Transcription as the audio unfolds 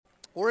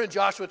We're in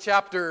Joshua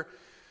chapter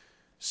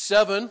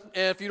 7,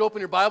 and if you'd open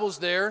your Bibles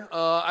there,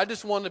 I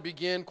just want to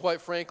begin,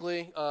 quite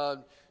frankly,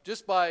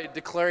 just by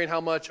declaring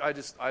how much I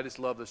just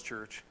love this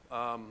church.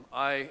 And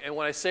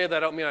when I say that,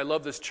 I don't mean I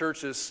love this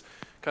church, this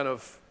kind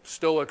of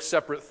stoic,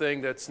 separate thing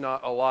that's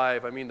not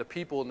alive. I mean the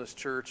people in this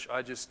church.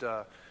 It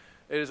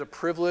is a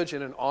privilege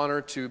and an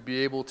honor to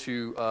be able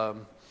to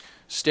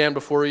stand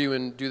before you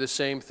and do the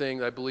same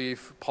thing I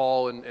believe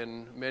Paul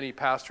and many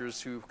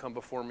pastors who've come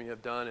before me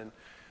have done, and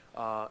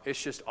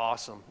it's just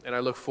awesome, and I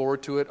look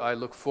forward to it. I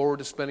look forward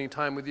to spending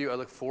time with you. I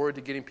look forward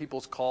to getting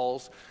people's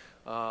calls,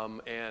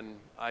 and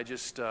I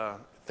just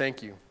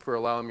thank you for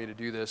allowing me to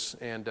do this.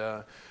 And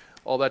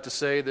all that to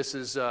say, this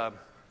is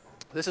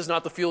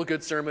not the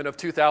feel-good sermon of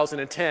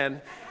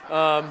 2010,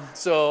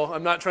 so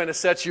I'm not trying to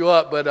set you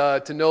up,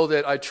 but to know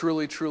that I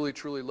truly, truly,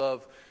 truly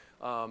love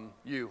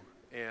you,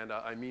 and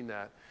I mean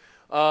that.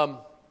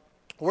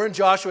 We're in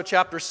Joshua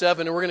chapter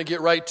 7, and we're going to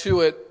get right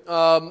to it.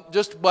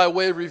 Just by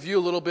way of review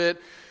a little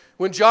bit,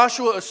 when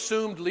Joshua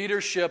assumed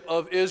leadership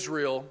of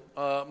Israel,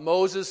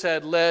 Moses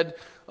had led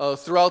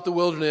throughout the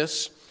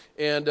wilderness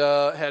and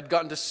had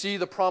gotten to see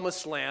the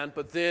promised land,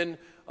 but then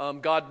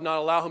God did not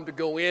allow him to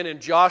go in,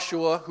 and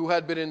Joshua, who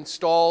had been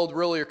installed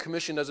really or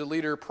commissioned as a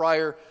leader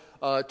prior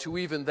to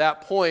even that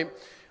point,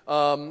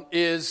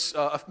 is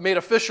made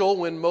official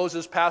when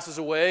Moses passes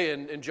away,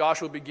 and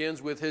Joshua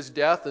begins with his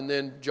death, and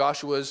then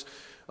Joshua's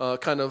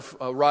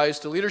rise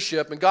to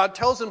leadership. And God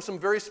tells him some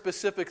very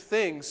specific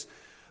things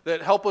that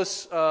help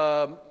us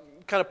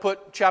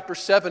put chapter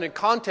 7 in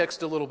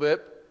context a little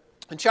bit.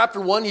 In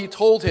chapter 1, he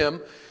told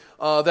him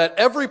that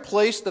every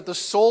place that the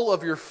sole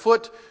of your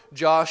foot,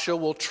 Joshua,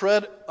 will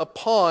tread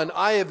upon,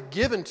 I have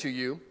given to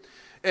you,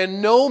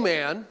 and no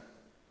man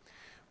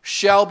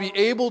shall be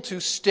able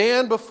to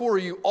stand before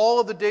you all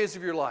of the days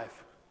of your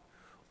life.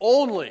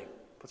 Only,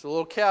 puts a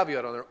little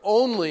caveat on there,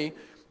 only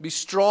be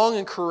strong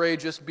and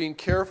courageous, being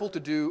careful to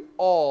do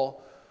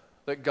all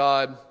that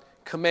God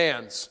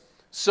commands.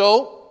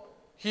 So,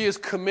 he is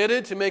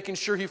committed to making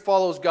sure he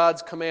follows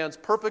God's commands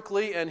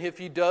perfectly, and if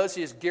he does,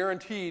 he is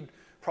guaranteed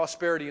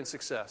prosperity and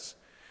success.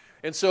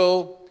 And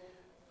so,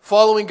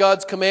 following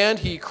God's command,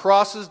 he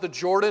crosses the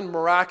Jordan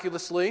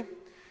miraculously.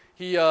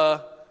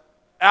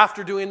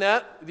 After doing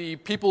that, the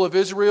people of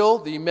Israel,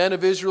 the men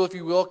of Israel, if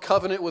you will,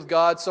 covenant with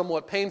God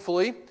somewhat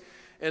painfully,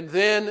 and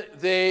then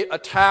they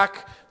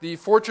attack the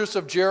fortress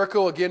of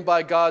Jericho, again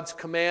by God's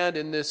command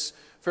in this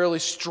fairly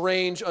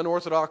strange,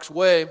 unorthodox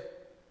way.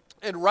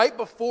 And right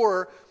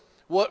before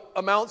what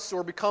amounts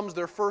or becomes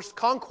their first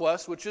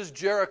conquest, which is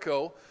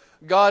Jericho,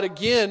 God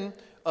again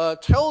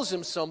tells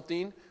him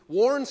something,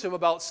 warns him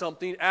about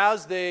something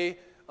as they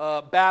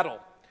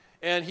battle.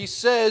 And he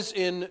says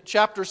in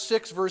chapter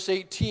 6, verse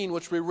 18,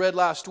 which we read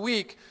last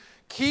week,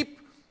 keep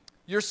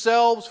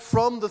yourselves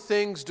from the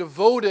things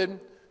devoted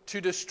to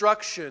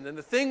destruction. And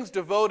the things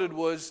devoted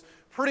was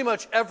pretty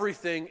much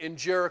everything in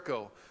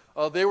Jericho.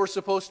 They were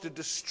supposed to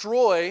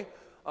destroy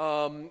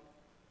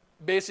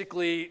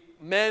basically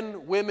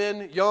men,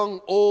 women,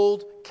 young,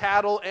 old,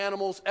 cattle,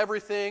 animals,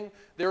 everything.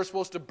 They were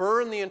supposed to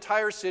burn the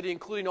entire city,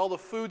 including all the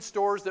food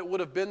stores that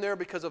would have been there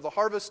because of the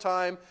harvest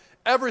time.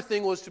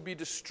 Everything was to be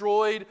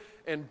destroyed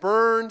and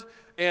burned,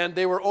 and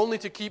they were only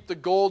to keep the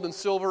gold and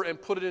silver and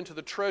put it into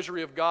the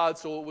treasury of God,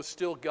 so it was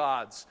still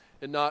God's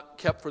and not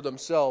kept for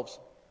themselves.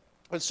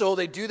 And so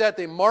they do that.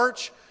 They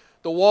march.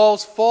 The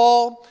walls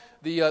fall.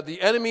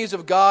 The enemies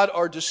of God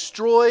are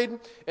destroyed,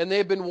 and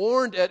they've been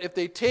warned that if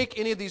they take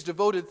any of these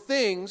devoted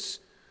things,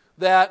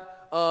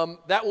 that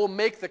will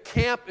make the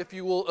camp, if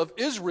you will, of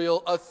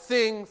Israel a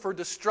thing for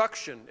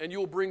destruction, and you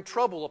will bring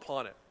trouble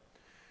upon it.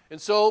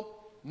 And so,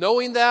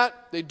 knowing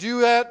that, they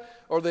do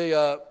that, or they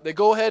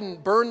go ahead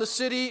and burn the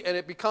city, and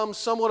it becomes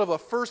somewhat of a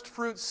first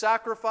fruit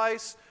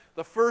sacrifice.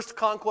 The first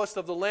conquest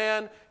of the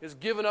land is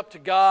given up to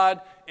God,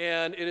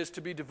 and it is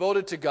to be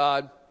devoted to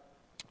God.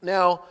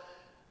 Now,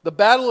 the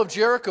Battle of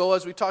Jericho,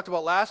 as we talked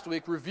about last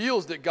week,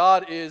 reveals that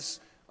God is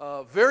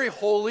very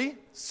holy,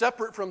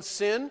 separate from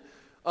sin.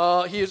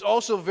 He is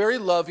also very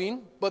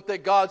loving, but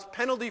that God's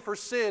penalty for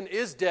sin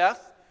is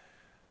death.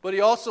 But he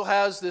also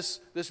has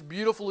this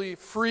beautifully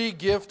free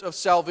gift of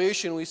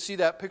salvation. We see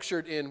that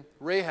pictured in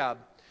Rahab.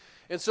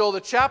 And so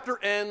the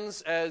chapter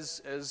ends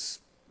as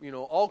you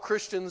know, all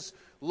Christians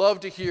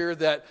love to hear,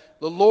 that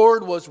the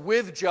Lord was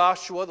with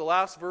Joshua, the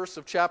last verse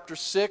of chapter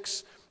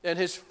 6, and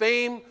his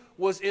fame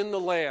was in the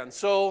land.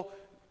 So,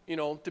 you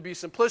know, to be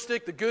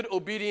simplistic, the good,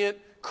 obedient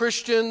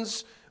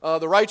Christians,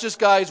 the righteous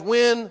guys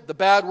win, the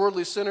bad,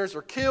 worldly sinners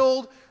are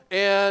killed,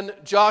 and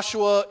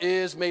Joshua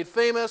is made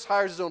famous,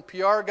 hires his own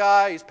PR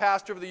guy, he's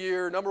pastor of the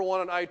year, number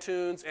 1 on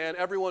iTunes, and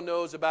everyone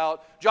knows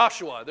about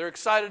Joshua. They're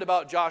excited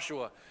about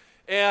Joshua.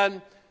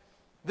 And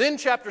then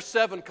chapter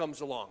 7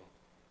 comes along.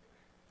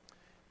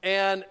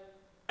 And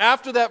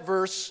after that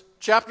verse,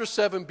 chapter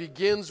 7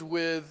 begins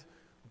with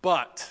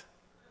but.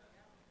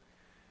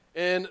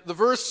 And the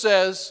verse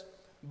says,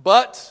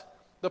 but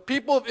the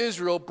people of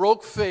Israel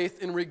broke faith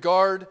in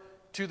regard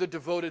to the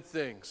devoted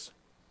things.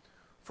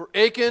 For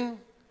Achan,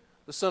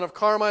 the son of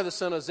Carmi, the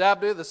son of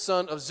Zabdi, the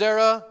son of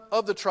Zerah,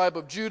 of the tribe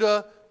of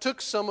Judah,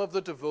 took some of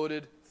the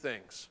devoted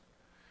things.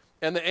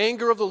 And the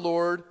anger of the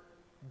Lord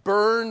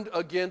burned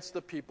against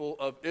the people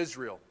of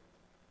Israel.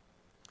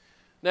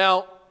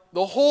 Now,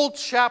 the whole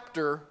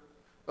chapter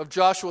of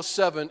Joshua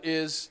 7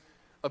 is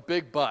a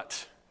big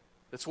but.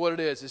 That's what it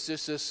is. It's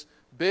just this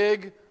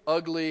big,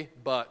 ugly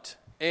but.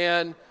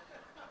 And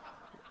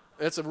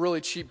it's a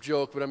really cheap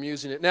joke, but I'm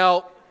using it.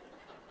 Now,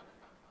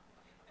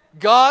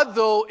 God,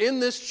 though, in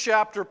this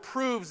chapter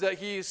proves that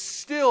He is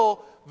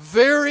still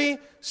very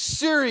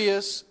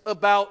serious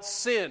about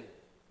sin.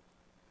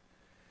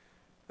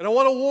 And I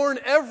want to warn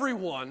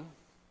everyone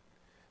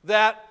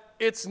that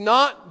it's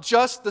not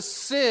just the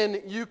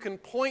sin you can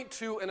point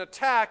to and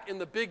attack in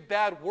the big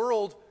bad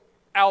world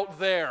out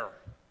there.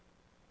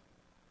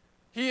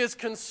 He is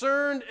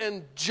concerned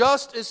and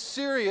just as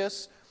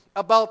serious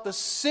about the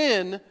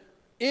sin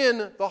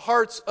in the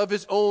hearts of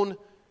His own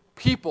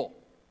people.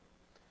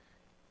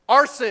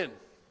 Our sin.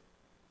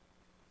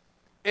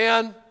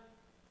 And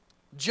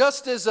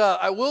just as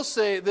I will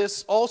say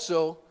this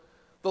also,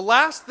 the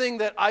last thing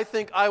that I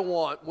think I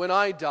want when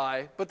I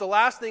die, but the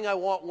last thing I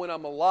want when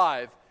I'm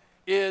alive,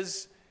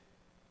 is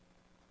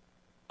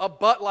a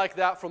but like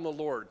that from the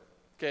Lord.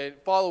 Okay,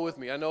 follow with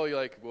me. I know you're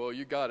like, well,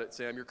 you got it,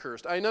 Sam, you're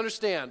cursed. I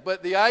understand,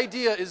 but the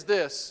idea is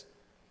this.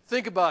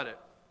 Think about it.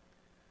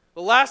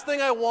 The last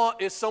thing I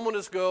want is someone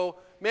to go,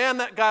 man,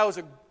 that guy was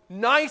a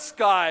nice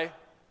guy,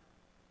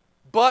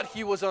 but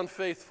he was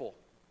unfaithful.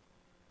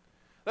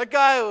 That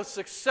guy was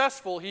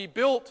successful. He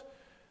built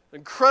an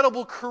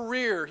incredible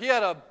career. He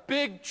had a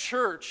big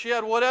church. He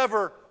had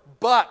whatever,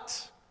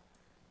 but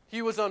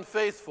he was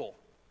unfaithful.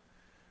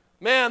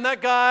 Man,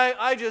 that guy,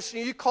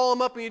 you call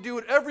him up and you do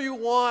whatever you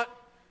want.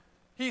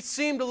 He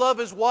seemed to love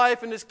his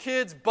wife and his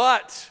kids,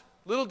 but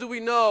little do we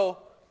know,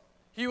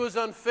 he was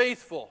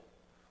unfaithful.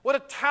 What a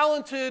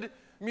talented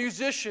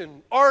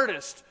musician,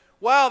 artist.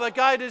 Wow, that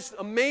guy does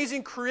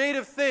amazing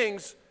creative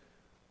things,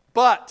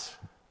 but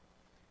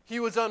he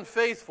was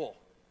unfaithful.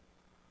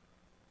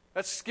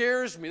 That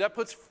scares me. That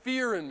puts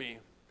fear in me.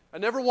 I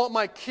never want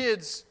my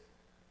kids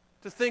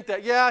to think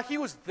that, yeah, he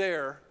was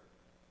there,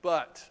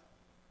 but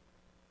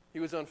he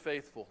was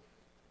unfaithful.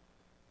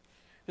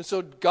 And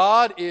so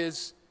God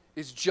is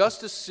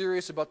just as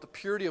serious about the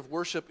purity of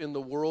worship in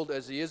the world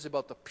as He is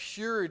about the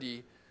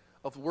purity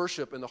of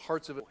worship in the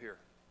hearts of it here.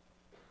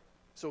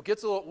 So it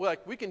gets a little,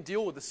 like, we can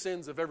deal with the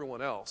sins of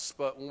everyone else,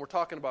 but when we're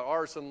talking about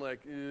ours, I'm like,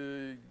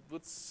 I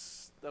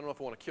don't know if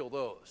I want to kill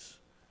those.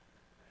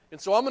 And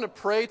so I'm going to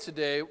pray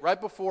today,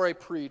 right before I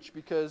preach,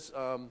 because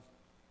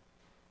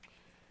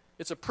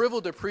it's a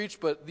privilege to preach,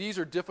 but these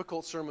are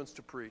difficult sermons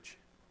to preach.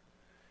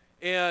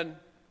 And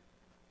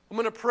I'm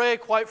going to pray,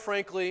 quite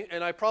frankly,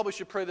 and I probably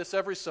should pray this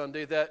every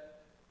Sunday, that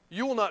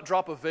you will not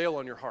drop a veil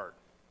on your heart.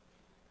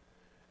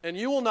 And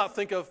you will not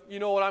think of, you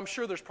know what, I'm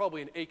sure there's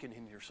probably an Achan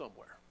in here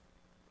somewhere.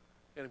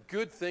 And a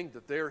good thing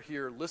that they're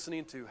here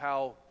listening to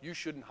how you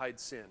shouldn't hide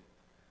sin.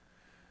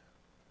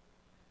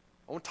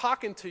 I'm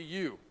talking to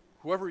you,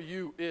 whoever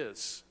you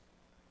is,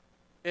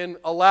 and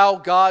allow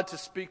God to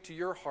speak to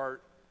your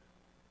heart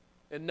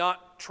and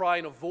not try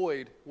and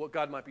avoid what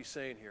God might be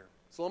saying here.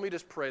 So let me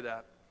just pray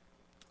that.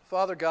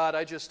 Father God,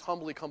 I just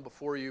humbly come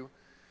before you,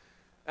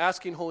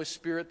 asking, Holy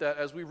Spirit, that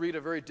as we read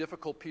a very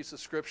difficult piece of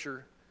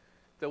Scripture,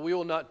 that we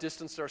will not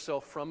distance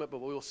ourselves from it,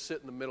 but we will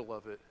sit in the middle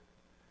of it.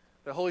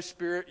 That, Holy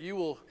Spirit, you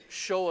will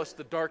show us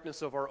the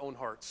darkness of our own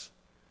hearts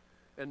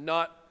and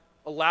not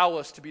allow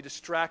us to be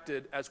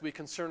distracted as we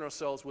concern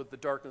ourselves with the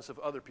darkness of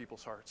other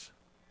people's hearts.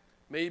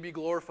 May you be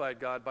glorified,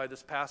 God, by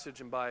this passage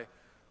and by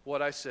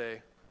what I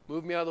say.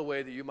 Move me out of the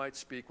way that you might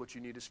speak what you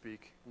need to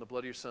speak. In the blood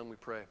of your Son we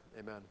pray.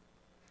 Amen.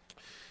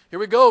 Here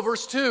we go,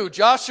 verse 2.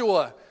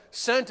 Joshua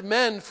sent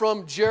men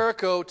from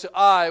Jericho to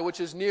Ai, which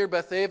is near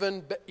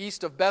Bethaven,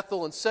 east of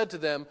Bethel, and said to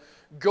them,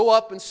 go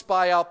up and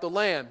spy out the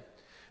land.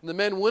 And the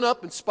men went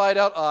up and spied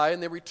out Ai,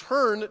 and they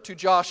returned to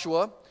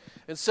Joshua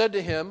and said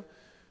to him,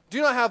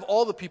 do not have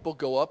all the people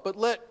go up, but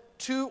let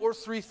 2,000 or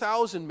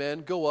 3,000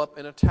 men go up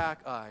and attack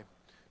Ai.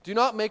 Do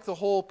not make the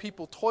whole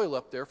people toil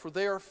up there, for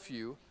they are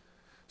few.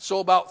 So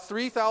about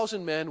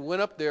 3,000 men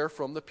went up there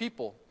from the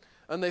people,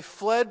 and they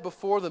fled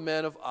before the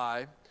men of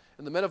Ai.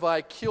 And the men of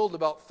Ai killed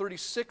about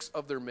 36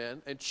 of their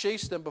men and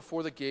chased them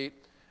before the gate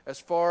as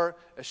far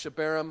as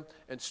Shebarim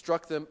and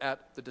struck them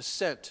at the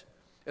descent.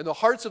 And the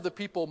hearts of the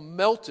people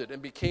melted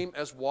and became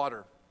as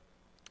water.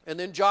 And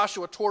then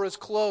Joshua tore his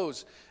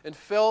clothes and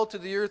fell to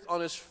the earth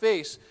on his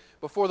face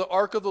before the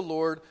ark of the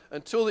Lord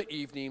until the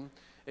evening,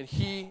 and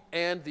he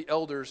and the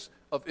elders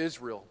of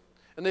Israel.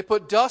 And they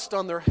put dust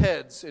on their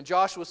heads. And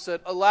Joshua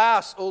said,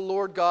 alas, O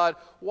Lord God,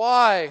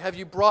 why have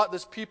you brought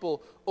this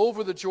people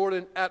over the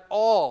Jordan at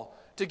all?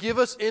 To give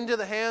us into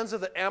the hands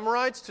of the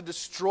Amorites to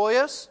destroy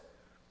us?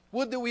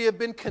 Would that we had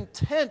been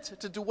content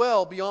to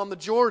dwell beyond the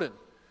Jordan.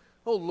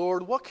 Oh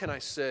Lord, what can I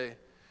say?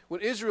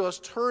 When Israel has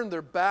turned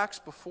their backs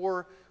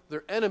before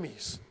their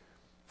enemies.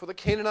 For the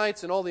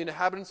Canaanites and all the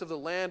inhabitants of the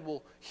land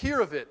will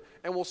hear of it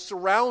and will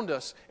surround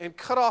us and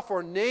cut off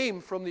our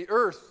name from the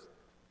earth.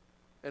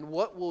 And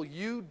what will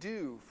you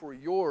do for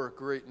your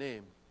great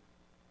name?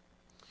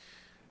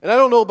 And I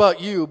don't know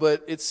about you,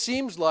 but it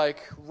seems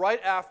like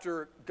right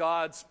after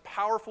God's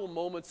powerful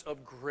moments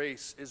of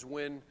grace is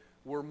when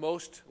we're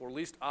most, or at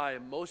least I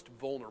am most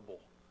vulnerable.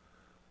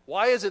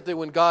 Why is it that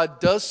when God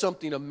does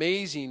something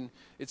amazing,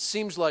 it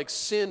seems like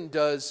sin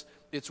does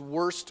its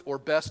worst or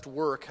best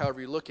work,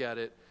 however you look at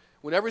it?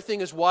 When everything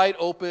is wide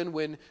open,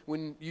 when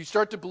you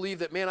start to believe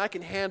that, man, I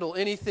can handle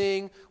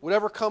anything,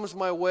 whatever comes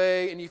my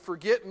way, and you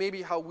forget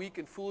maybe how weak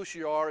and foolish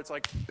you are, it's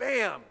like,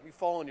 bam, you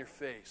fall on your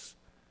face.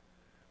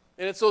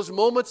 And it's those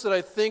moments that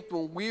I think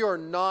when we are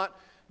not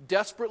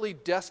desperately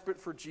desperate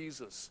for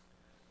Jesus.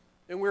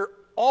 And we're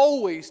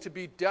always to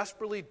be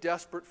desperately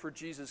desperate for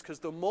Jesus, because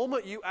the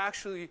moment you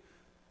actually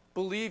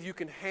believe you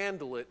can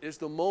handle it is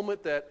the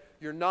moment that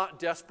you're not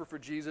desperate for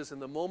Jesus,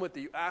 and the moment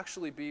that you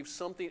actually believe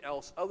something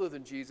else other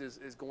than Jesus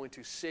is going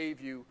to save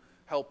you,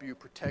 help you,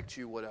 protect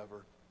you,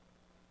 whatever.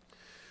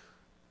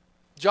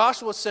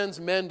 Joshua sends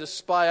men to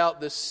spy out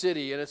this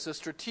city, and it's a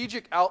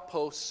strategic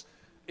outpost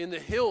in the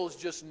hills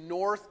just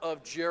north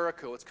of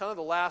Jericho. It's kind of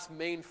the last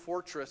main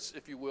fortress,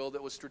 if you will,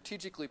 that was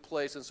strategically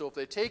placed. And so if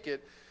they take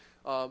it,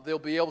 they'll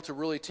be able to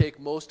really take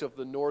most of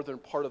the northern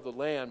part of the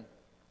land.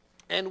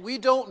 And we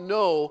don't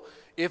know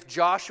if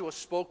Joshua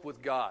spoke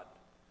with God.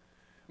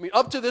 I mean,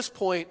 up to this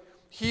point,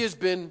 he has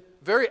been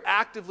very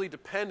actively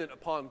dependent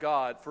upon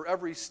God for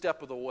every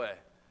step of the way.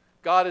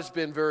 God has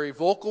been very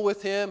vocal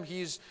with him.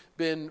 He's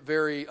been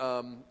very,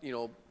 open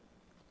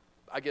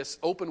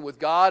with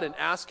God and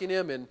asking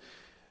him, and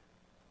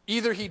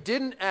either he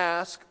didn't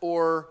ask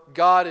or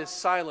God is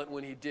silent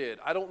when he did.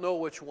 I don't know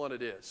which one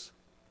it is.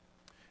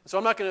 So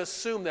I'm not going to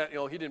assume that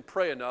he didn't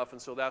pray enough,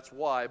 and so that's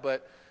why.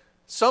 But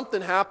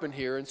something happened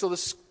here. And so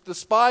the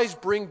spies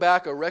bring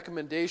back a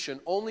recommendation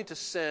only to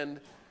send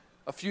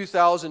a few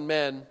thousand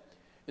men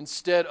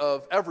instead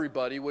of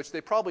everybody, which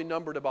they probably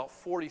numbered about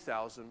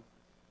 40,000,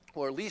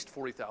 or at least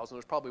 40,000.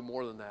 There's probably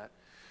more than that.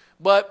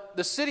 But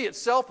the city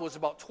itself was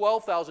about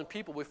 12,000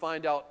 people, we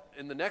find out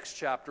in the next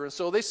chapter. And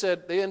so they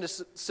said,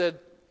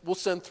 we'll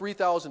send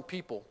 3,000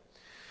 people.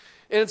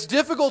 And it's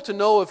difficult to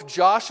know if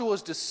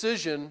Joshua's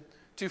decision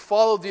to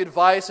follow the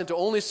advice and to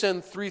only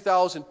send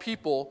 3,000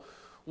 people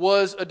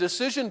was a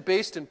decision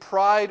based in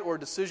pride or a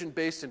decision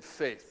based in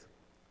faith.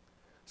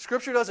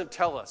 Scripture doesn't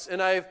tell us.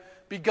 And I've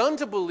begun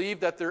to believe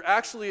that there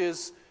actually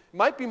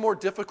might be more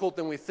difficult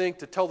than we think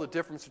to tell the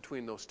difference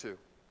between those two.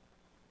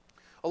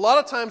 A lot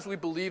of times we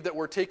believe that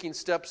we're taking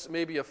steps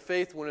maybe of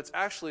faith when it's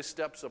actually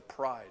steps of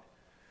pride.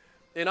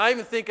 And I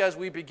even think as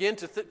we begin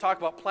to talk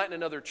about planting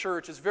another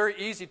church, it's very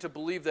easy to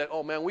believe that,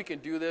 oh man, we can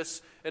do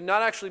this and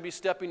not actually be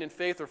stepping in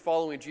faith or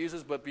following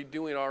Jesus, but be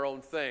doing our own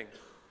thing.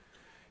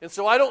 And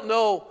so I don't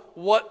know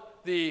what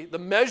the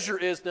measure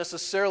is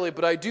necessarily,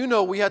 but I do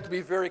know we have to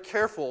be very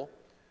careful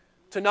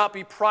to not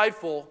be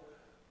prideful,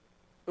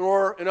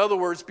 or in other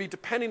words, be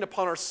depending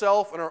upon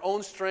ourselves and our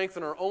own strength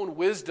and our own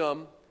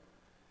wisdom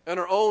and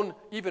our own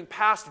even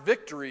past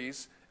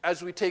victories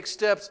as we take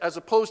steps, as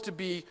opposed to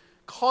be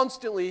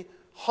constantly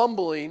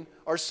humbling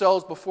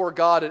ourselves before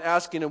God and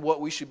asking Him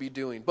what we should be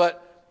doing.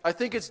 But I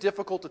think it's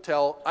difficult to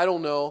tell. I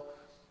don't know.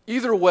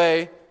 Either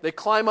way, they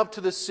climb up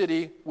to the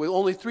city with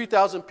only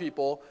 3,000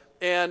 people,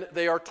 and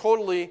they are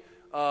totally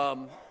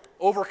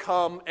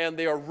overcome, and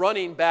they are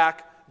running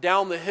back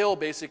down the hill,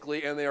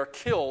 basically, and they are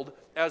killed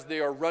as they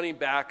are running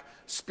back,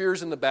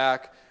 spears in the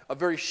back, a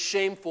very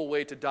shameful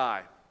way to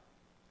die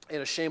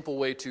and a shameful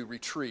way to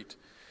retreat.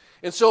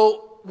 And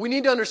so we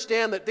need to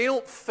understand that they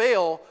don't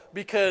fail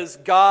because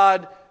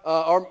God,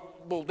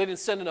 they didn't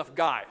send enough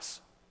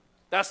guys.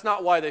 That's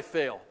not why they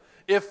fail.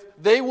 If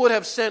they would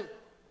have sent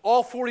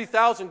all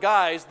 40,000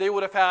 guys, they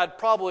would have had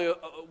probably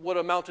what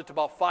amounted to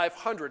about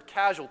 500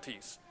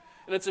 casualties.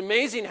 And it's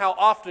amazing how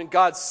often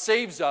God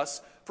saves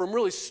us from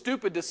really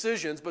stupid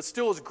decisions, but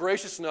still is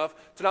gracious enough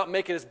to not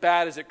make it as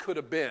bad as it could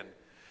have been.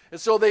 And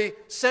so they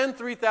send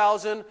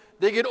 3,000,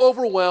 they get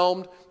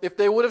overwhelmed. If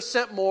they would have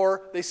sent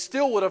more, they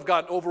still would have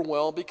gotten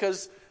overwhelmed,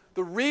 because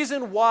the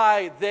reason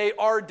why they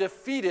are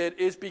defeated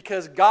is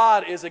because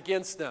God is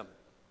against them.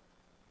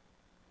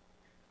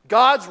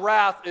 God's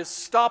wrath is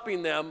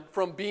stopping them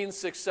from being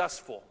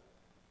successful.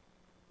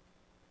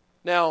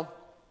 Now,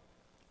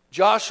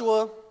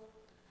 Joshua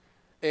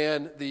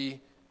and the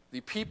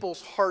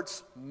people's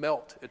hearts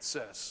melt, it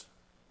says.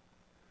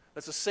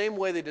 That's the same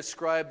way they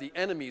describe the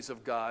enemies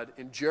of God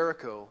in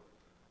Jericho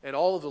and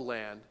all of the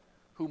land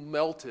who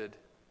melted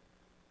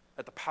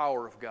at the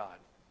power of God.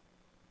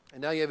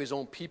 And now you have his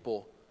own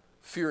people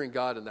fearing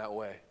God in that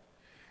way.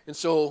 And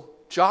so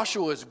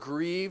Joshua is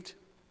grieved,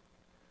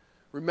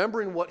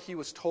 remembering what he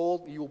was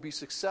told, you will be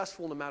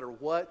successful no matter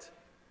what.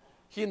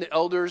 He and the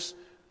elders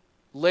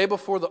lay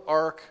before the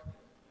ark,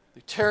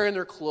 they're tearing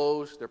their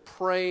clothes, they're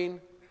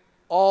praying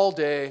all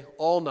day,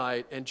 all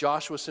night, and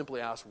Joshua simply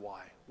asks,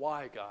 why?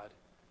 Why, God?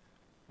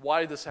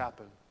 Why did this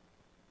happen?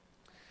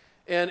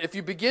 And if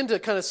you begin to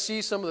kind of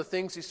see some of the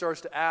things he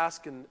starts to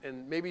ask and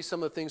maybe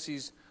some of the things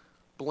he's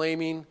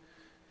blaming,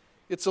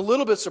 it's a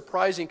little bit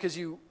surprising because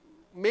you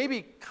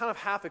maybe kind of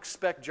half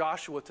expect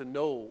Joshua to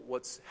know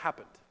what's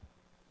happened.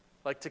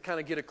 like to kind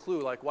of get a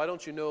clue, like, why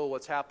don't you know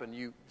what's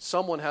happened?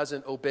 Someone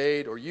hasn't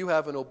obeyed or you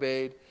haven't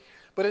obeyed.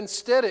 But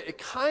instead, it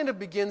kind of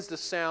begins to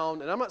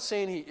sound, and I'm not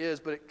saying he is,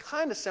 but it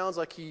kind of sounds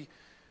like he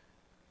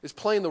is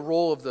playing the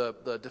role of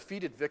the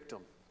defeated victim.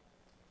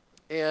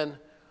 And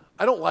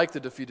I don't like the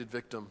defeated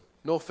victim.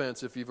 No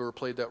offense if you've ever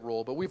played that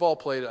role, but we've all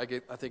played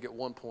it, I think, at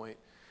one point.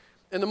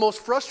 And the most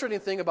frustrating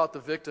thing about the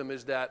victim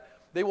is that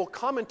they will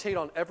commentate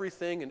on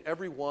everything and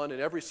everyone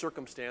and every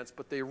circumstance,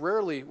 but they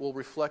rarely will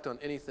reflect on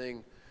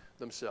anything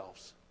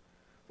themselves.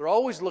 They're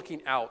always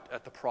looking out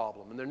at the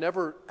problem, and they're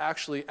never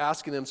actually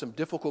asking them some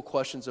difficult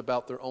questions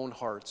about their own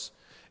hearts.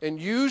 And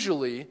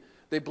usually,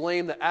 they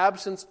blame the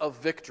absence of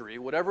victory,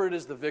 whatever it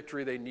is the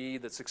victory they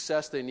need, the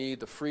success they need,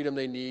 the freedom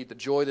they need, the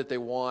joy that they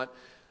want.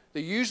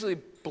 They usually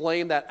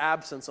blame that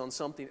absence on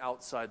something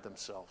outside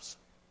themselves.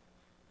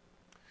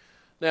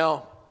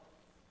 Now,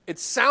 it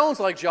sounds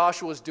like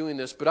Joshua is doing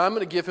this, but I'm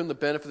going to give him the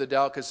benefit of the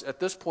doubt because at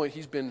this point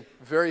he's been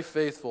very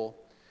faithful.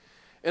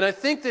 And I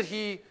think that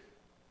he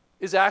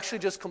is actually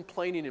just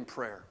complaining in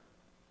prayer.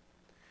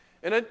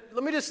 And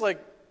let me just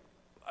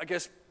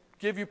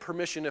give you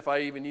permission if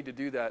I even need to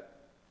do that.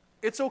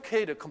 It's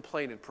okay to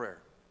complain in prayer.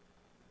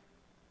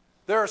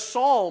 There are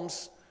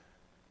psalms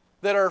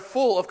that are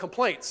full of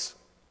complaints.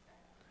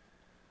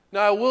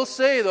 Now, I will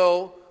say,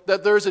 though,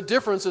 that there's a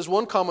difference, as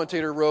one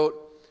commentator wrote,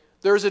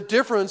 there's a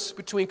difference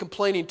between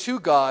complaining to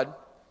God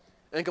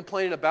and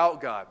complaining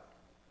about God.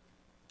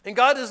 And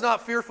God is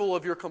not fearful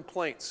of your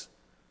complaints.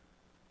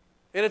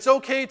 And it's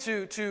okay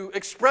to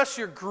express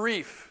your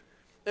grief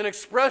and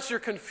express your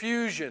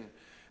confusion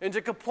and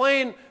to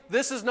complain,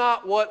 this is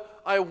not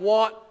what I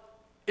want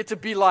it to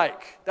be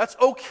like. That's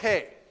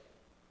okay.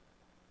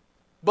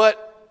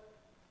 But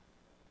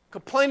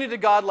complaining to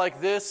God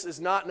like this is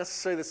not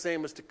necessarily the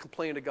same as to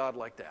complain to God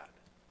like that.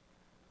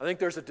 I think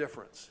there's a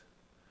difference.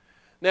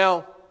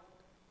 Now,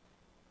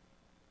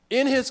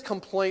 in his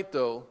complaint,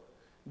 though,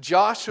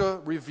 Joshua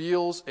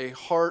reveals a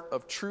heart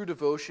of true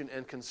devotion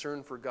and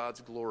concern for God's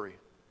glory.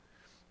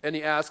 And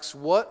he asks,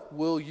 what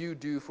will you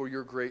do for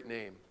your great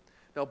name?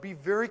 Now, be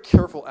very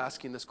careful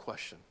asking this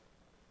question.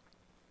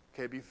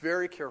 Okay, be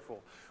very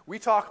careful. We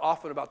talk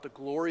often about the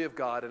glory of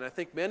God, and I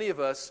think many of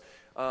us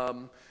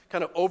kind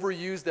of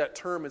overuse that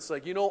term. It's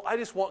like, I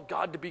just want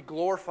God to be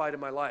glorified in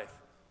my life.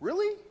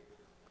 Really?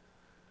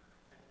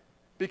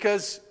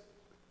 Because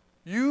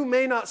you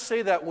may not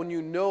say that when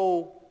you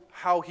know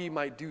how he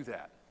might do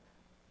that.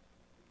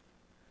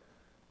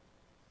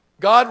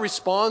 God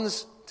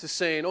responds to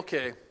saying,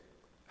 okay,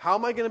 how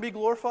am I going to be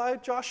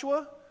glorified, Joshua?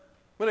 I'm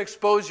going to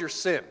expose your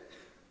sin.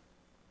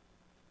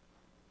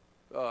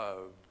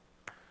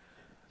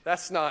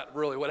 That's not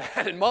really what I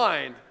had in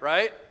mind,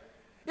 right?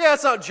 Yeah,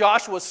 it's not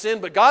Joshua's sin,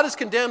 but God has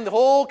condemned the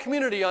whole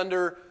community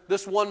under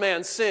this one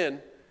man's sin.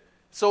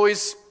 So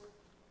he's,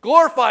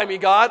 glorify me,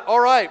 God.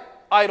 All right,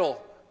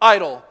 idol,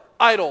 idol,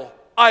 idol,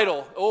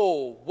 idol.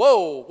 Oh,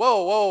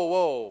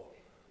 whoa.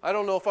 I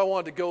don't know if I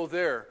wanted to go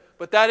there,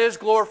 but that is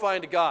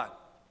glorifying to God.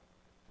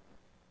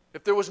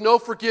 If there was no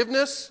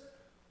forgiveness,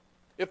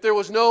 if there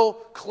was no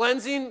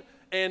cleansing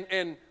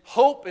and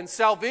hope and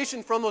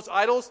salvation from those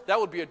idols, that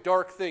would be a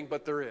dark thing,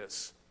 but there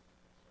is.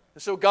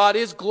 And so God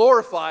is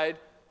glorified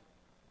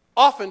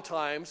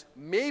oftentimes,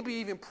 maybe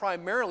even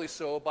primarily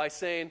so, by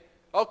saying,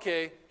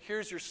 okay,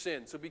 here's your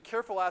sin. So be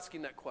careful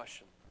asking that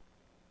question.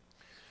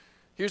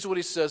 Here's what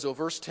he says,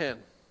 verse 10,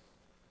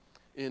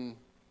 in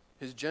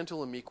his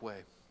gentle and meek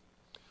way.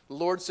 The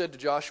Lord said to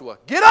Joshua,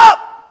 get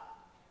up!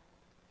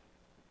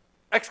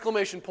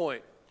 Exclamation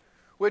point.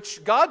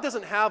 Which God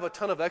doesn't have a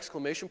ton of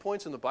exclamation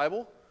points in the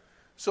Bible.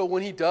 So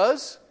when he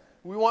does,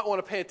 we want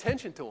to pay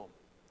attention to him.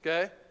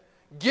 Okay?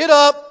 Get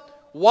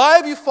up. Why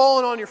have you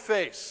fallen on your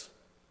face?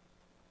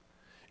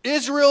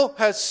 Israel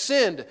has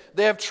sinned.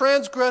 They have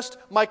transgressed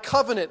my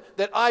covenant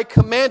that I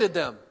commanded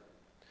them.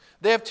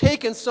 They have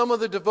taken some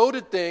of the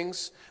devoted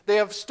things. They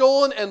have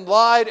stolen and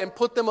lied and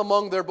put them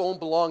among their own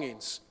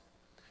belongings.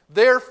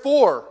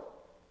 Therefore,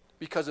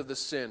 because of this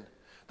sin,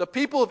 the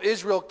people of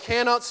Israel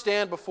cannot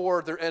stand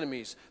before their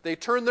enemies. They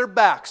turn their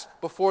backs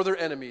before their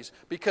enemies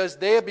because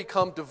they have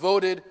become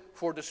devoted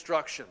for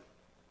destruction.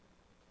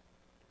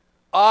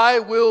 I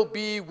will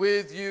be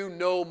with you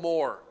no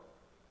more.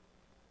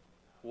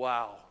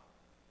 Wow.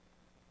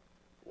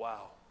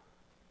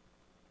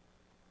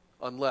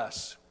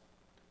 Unless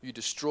you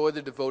destroy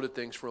the devoted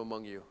things from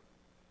among you.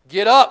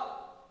 Get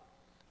up.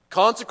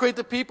 Consecrate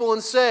the people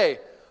and say,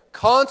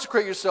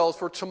 consecrate yourselves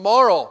for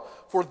tomorrow.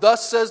 For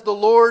thus says the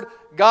Lord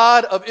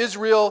God of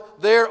Israel,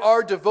 there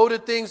are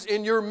devoted things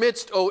in your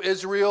midst, O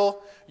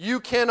Israel. You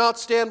cannot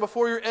stand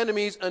before your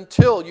enemies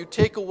until you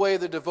take away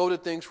the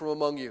devoted things from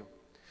among you.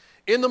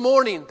 In the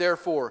morning,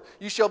 therefore,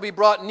 you shall be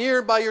brought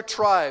near by your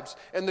tribes,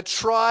 and the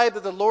tribe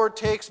that the Lord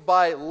takes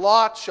by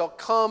lot shall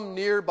come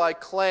near by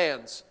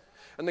clans.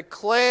 And the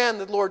clan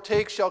that the Lord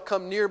takes shall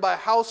come near by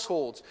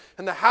households,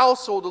 and the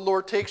household the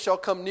Lord takes shall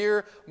come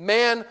near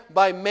man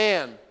by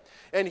man.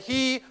 And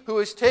he who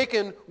is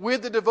taken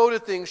with the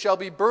devoted things shall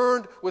be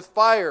burned with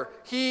fire,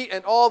 he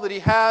and all that he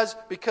has,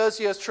 because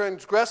he has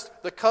transgressed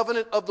the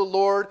covenant of the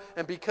Lord,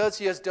 and because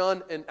he has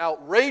done an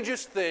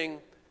outrageous thing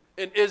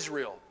in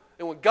Israel.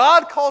 And when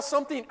God calls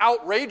something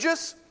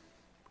outrageous,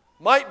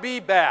 might be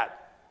bad.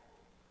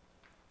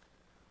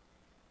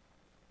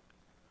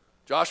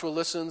 Joshua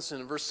listens,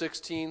 and in verse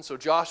 16, so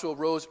Joshua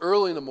rose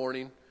early in the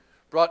morning,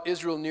 brought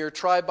Israel near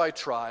tribe by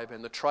tribe,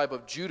 and the tribe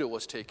of Judah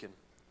was taken.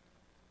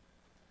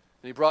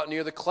 And he brought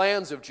near the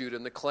clans of Judah,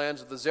 and the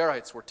clans of the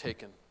Zerites were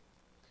taken.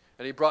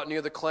 And he brought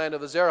near the clan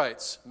of the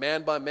Zerites,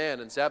 man by man,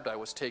 and Zabdi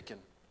was taken.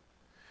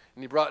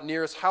 And he brought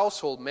near his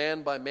household,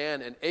 man by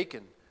man, and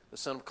Achan, the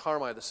son of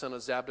Carmi, the son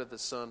of Zabdi, the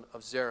son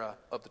of Zerah,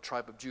 of the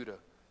tribe of Judah,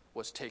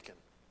 was taken.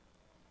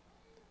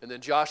 And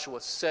then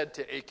Joshua said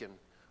to Achan,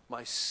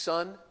 my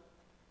son,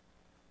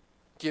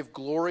 give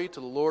glory to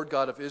the Lord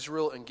God of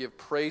Israel, and give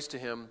praise to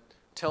him.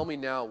 Tell me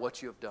now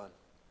what you have done.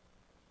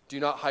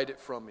 Do not hide it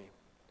from me.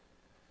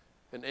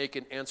 And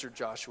Achan answered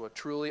Joshua,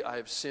 truly I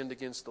have sinned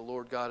against the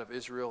Lord God of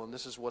Israel, and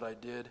this is what I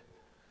did.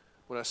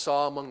 When I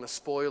saw among the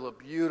spoil a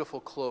beautiful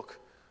cloak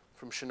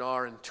from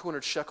Shinar, and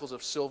 200 shekels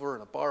of silver,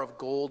 and a bar of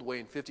gold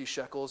weighing 50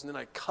 shekels, and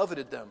then I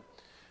coveted them,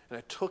 and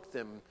I took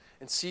them,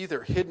 and see,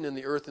 they're hidden in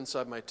the earth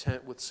inside my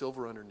tent with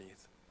silver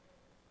underneath.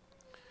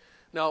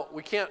 Now,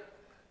 we can't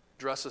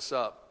dress this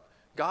up.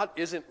 God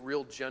isn't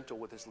real gentle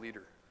with his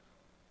leader.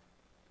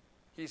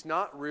 He's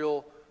not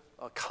real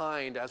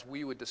kind as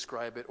we would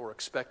describe it or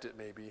expect it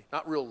maybe.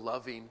 Not real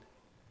loving,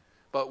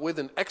 but with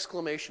an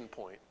exclamation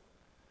point.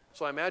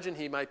 So I imagine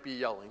he might be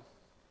yelling.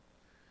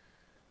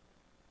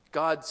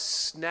 God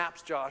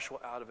snaps Joshua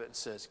out of it and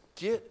says,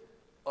 get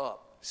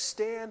up,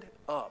 stand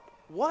up.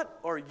 What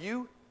are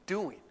you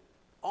doing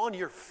on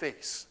your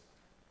face?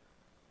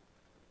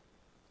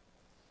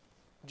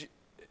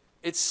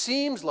 It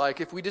seems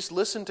like if we just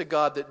listen to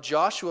God that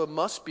Joshua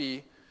must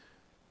be,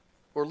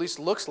 or at least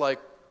looks like,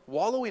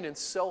 wallowing in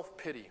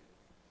self-pity.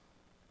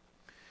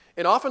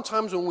 And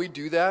oftentimes when we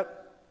do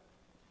that,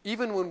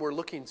 even when we're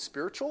looking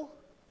spiritual,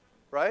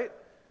 right?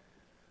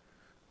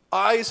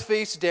 Eyes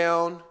face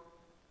down,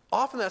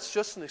 often that's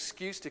just an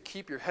excuse to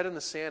keep your head in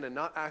the sand and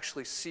not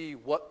actually see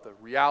what the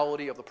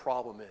reality of the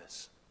problem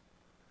is.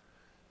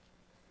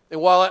 And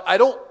while I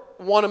don't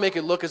want to make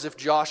it look as if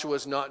Joshua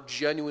is not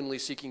genuinely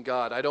seeking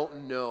God, I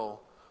don't know.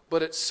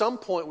 But at some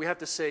point we have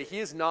to say he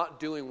is not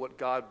doing what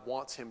God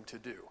wants him to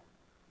do.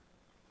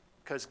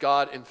 Because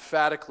God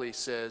emphatically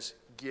says,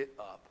 get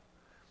up.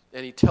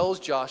 And he tells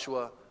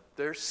Joshua,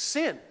 there's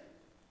sin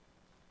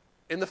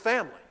in the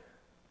family.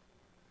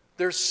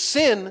 There's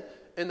sin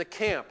in the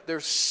camp.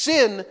 There's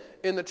sin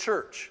in the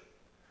church.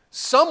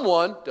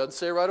 Someone, doesn't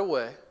say right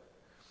away,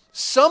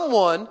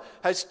 someone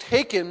has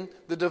taken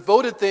the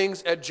devoted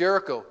things at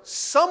Jericho.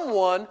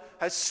 Someone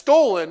has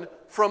stolen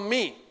from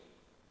me.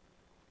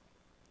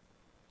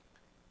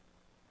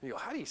 You go,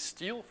 how do you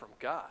steal from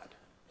God?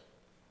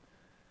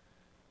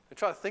 I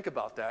try to think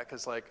about that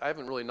because, I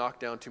haven't really knocked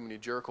down too many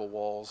Jericho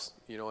walls,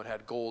 and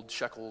had gold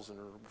shekels and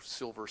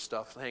silver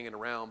stuff hanging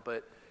around.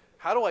 But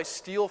how do I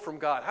steal from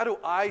God? How do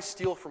I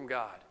steal from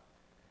God?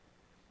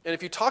 And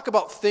if you talk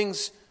about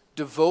things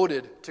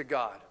devoted to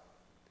God,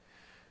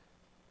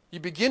 you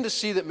begin to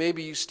see that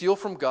maybe you steal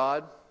from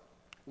God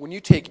when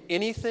you take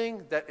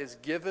anything that is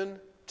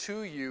given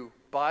to you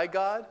by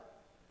God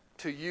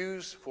to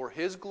use for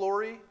his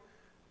glory,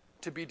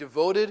 to be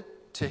devoted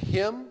to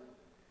him,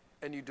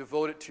 and you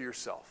devote it to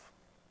yourself.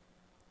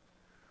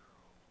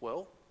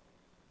 Well,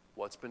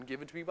 what's been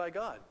given to me by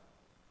God?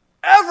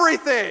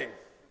 Everything!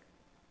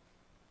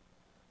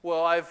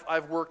 Well,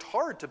 I've worked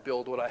hard to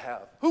build what I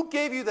have. Who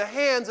gave you the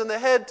hands and the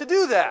head to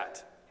do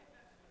that?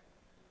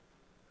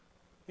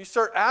 You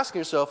start asking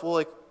yourself,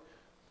 well,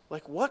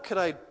 what could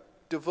I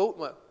devote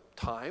my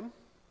time,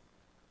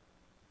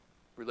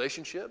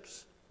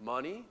 relationships,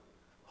 money,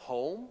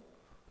 home?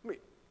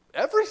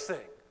 Everything.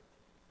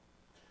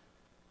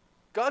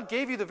 God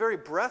gave you the very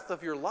breath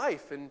of your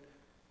life, and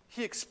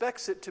he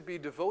expects it to be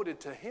devoted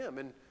to him.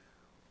 And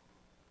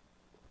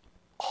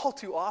all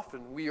too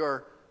often, we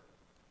are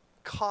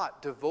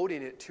caught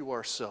devoting it to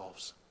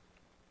ourselves.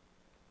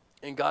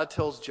 And God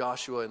tells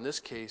Joshua in this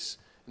case,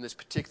 in this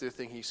particular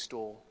thing he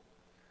stole,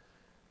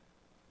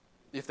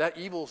 if that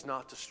evil is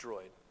not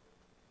destroyed,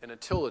 and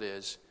until it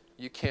is,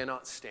 you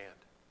cannot stand.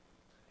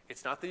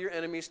 It's not that your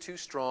enemy is too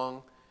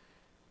strong.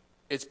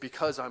 It's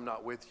because I'm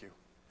not with you.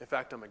 In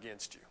fact, I'm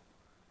against you.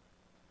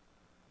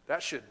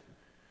 That should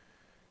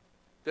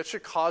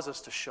cause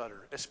us to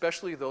shudder,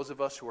 especially those of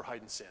us who are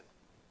hiding sin.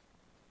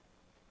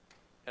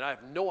 And I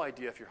have no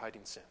idea if you're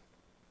hiding sin.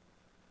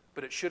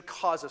 But it should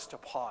cause us to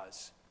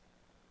pause,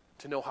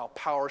 to know how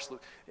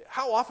powerful.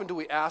 How often do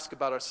we ask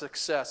about our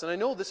success? And I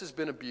know this has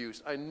been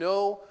abused. I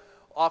know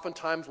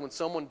oftentimes when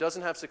someone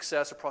doesn't have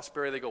success or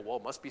prosperity, they go, well,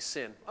 it must be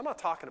sin. I'm not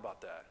talking about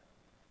that.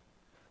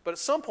 But at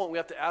some point we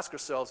have to ask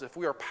ourselves if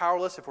we are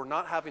powerless, if we're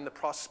not having the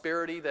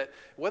prosperity that,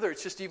 whether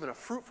it's just even a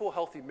fruitful,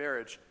 healthy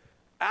marriage,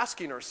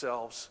 asking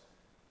ourselves,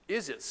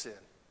 is it sin?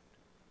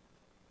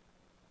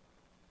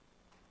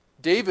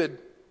 David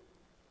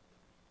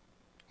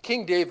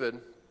King David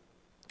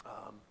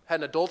had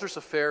an adulterous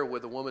affair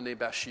with a woman named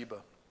Bathsheba.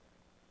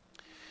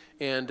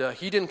 And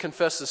he didn't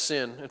confess the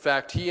sin. In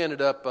fact, he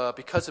ended up,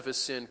 because of his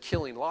sin,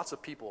 killing lots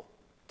of people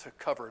to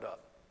cover it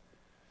up,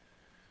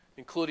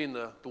 including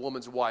the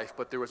woman's wife.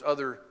 But there was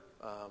other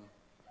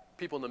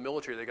people in the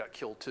military that got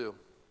killed too.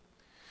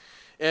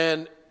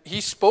 And he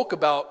spoke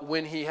about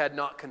when he had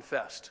not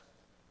confessed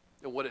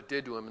and what it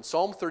did to him. In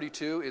Psalm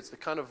 32, it's the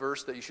kind of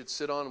verse that you should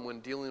sit on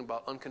when dealing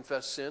about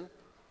unconfessed sin.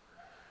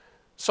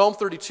 Psalm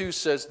 32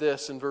 says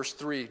this in verse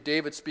 3,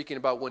 David speaking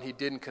about when he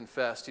didn't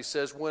confess. He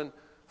says,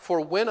 For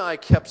when I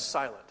kept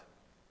silent,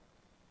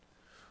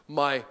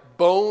 my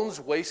bones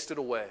wasted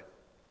away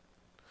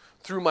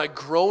through my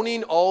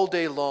groaning all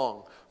day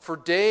long. For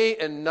day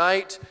and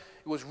night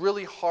it was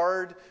really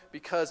hard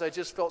because I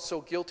just felt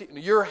so guilty.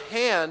 Your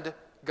hand,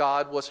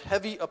 God, was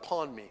heavy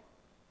upon me,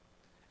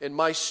 and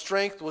my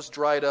strength was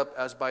dried up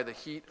as by the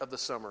heat of the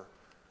summer.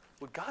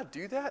 Would God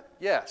do that?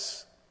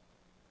 Yes.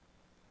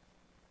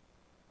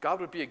 God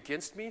would be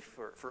against me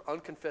for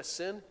unconfessed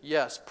sin?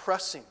 Yes,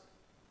 pressing.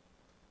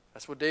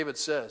 That's what David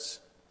says.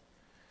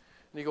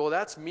 And you go, well,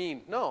 that's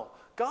mean. No,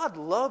 God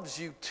loves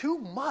you too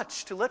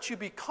much to let you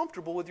be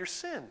comfortable with your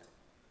sin.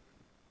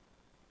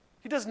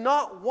 He does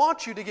not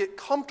want you to get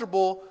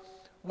comfortable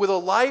with a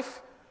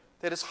life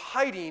that is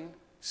hiding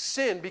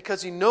sin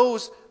because He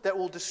knows that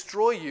will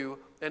destroy you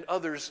and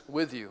others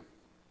with you.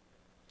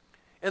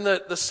 And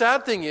the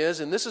sad thing is,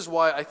 and this is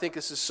why I think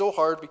this is so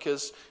hard,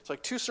 because it's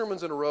like 2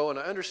 sermons in a row, and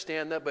I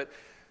understand that, but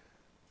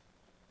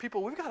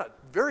people, we've got a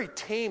very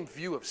tame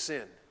view of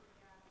sin.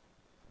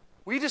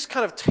 We just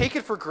kind of take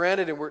it for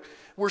granted, and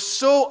we're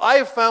so, I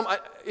have found,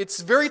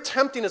 it's very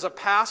tempting as a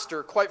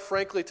pastor, quite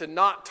frankly, to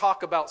not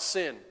talk about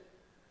sin.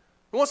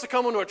 Who wants to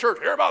come into a church,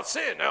 hear about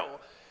sin? No.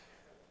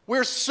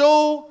 We're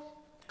so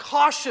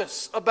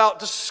cautious about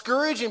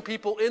discouraging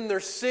people in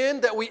their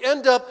sin that we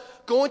end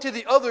up going to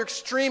the other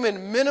extreme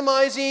and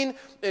minimizing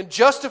and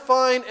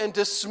justifying and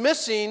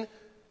dismissing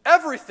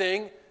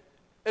everything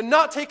and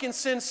not taking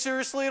sin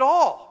seriously at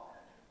all.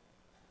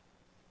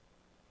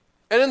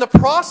 And in the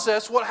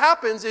process, what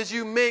happens is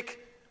you make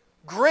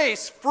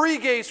grace, free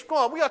grace, come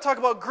on, we got to talk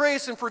about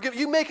grace and forgive.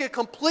 You make it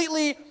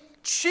completely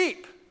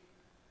cheap.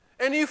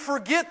 And you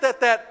forget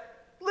that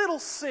little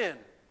sin,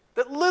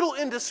 that little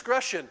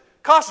indiscretion,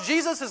 cost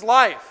Jesus His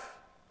life.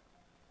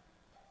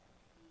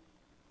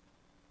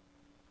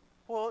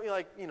 Well,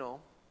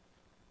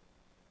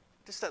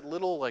 just that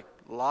little,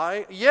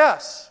 lie.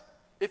 Yes,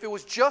 if it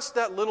was just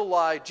that little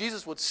lie,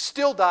 Jesus would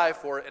still die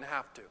for it and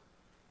have to.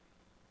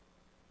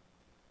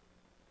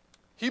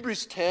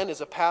 Hebrews 10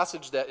 is a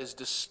passage that is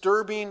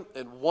disturbing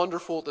and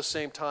wonderful at the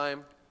same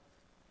time,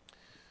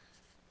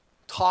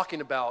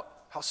 talking about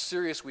how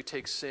serious we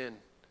take sin.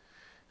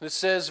 And it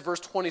says,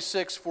 verse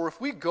 26, For if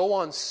we go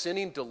on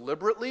sinning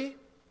deliberately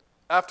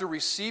after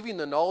receiving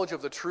the knowledge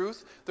of the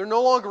truth, there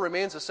no longer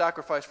remains a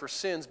sacrifice for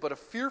sins, but a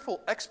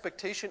fearful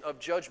expectation of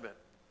judgment.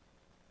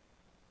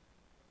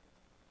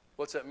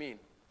 What's that mean?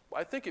 Well,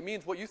 I think it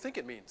means what you think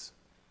it means.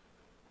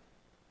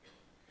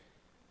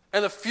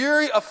 And the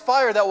fury of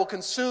fire that will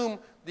consume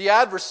the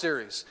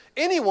adversaries.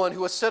 Anyone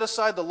who has set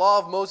aside the law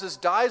of Moses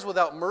dies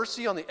without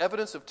mercy on the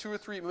evidence of 2 or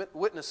 3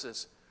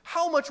 witnesses.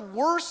 How much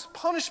worse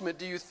punishment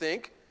do you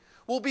think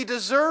will be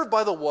deserved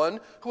by the one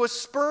who has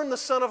spurned the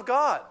Son of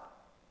God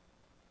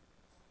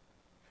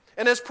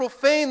and has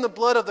profaned the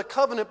blood of the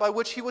covenant by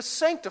which He was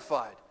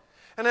sanctified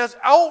and has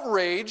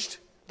outraged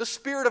the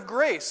Spirit of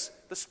grace?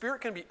 The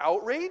Spirit can be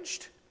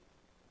outraged?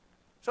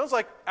 Sounds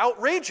like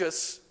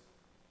outrageous,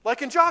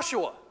 like in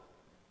Joshua.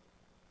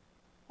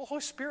 Well,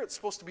 Holy Spirit's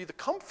supposed to be the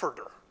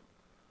comforter.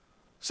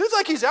 Seems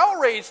like He's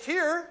outraged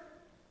here.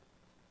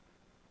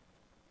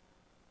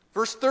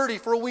 Verse 30,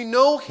 For we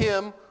know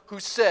Him who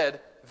said,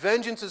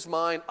 Vengeance is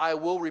mine, I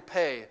will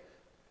repay.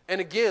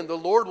 And again, the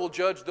Lord will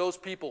judge those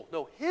people.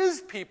 No,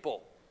 His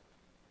people.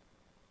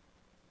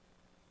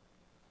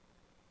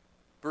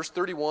 Verse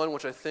 31,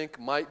 which I think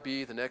might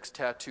be the next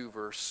tattoo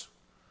verse.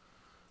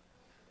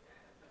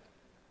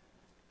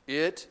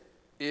 It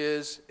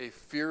is a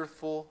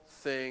fearful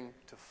thing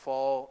to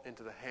fall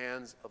into the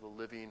hands of the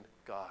living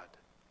God.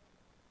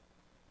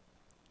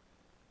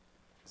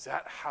 Is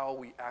that how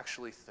we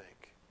actually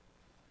think?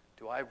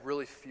 Do I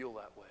really feel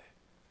that way?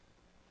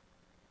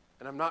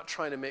 And I'm not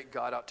trying to make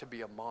God out to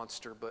be a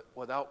monster, but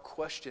without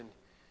question,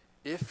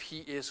 if He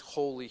is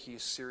holy, He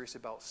is serious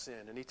about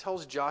sin. And He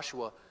tells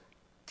Joshua,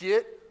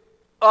 get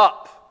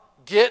up,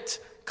 get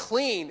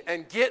clean,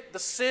 and get the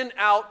sin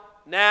out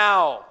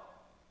now.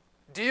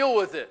 Deal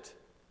with it.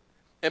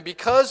 And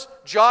because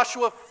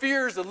Joshua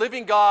fears the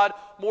living God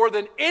more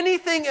than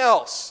anything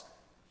else,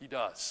 he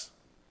does.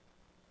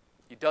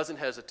 He doesn't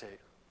hesitate.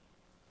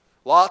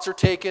 Lots are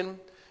taken,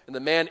 and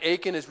the man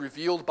Achan is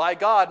revealed by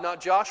God,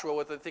 not Joshua,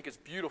 which I think is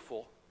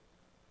beautiful.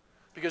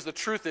 Because the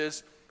truth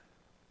is,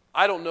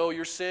 I don't know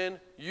your sin,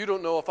 you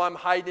don't know if I'm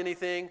hiding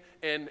anything,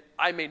 and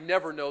I may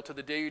never know to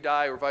the day you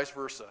die or vice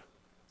versa.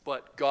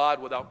 But God,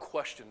 without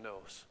question,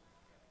 knows.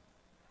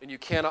 And you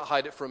cannot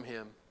hide it from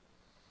Him.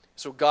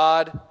 So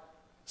God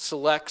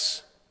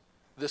selects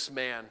this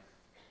man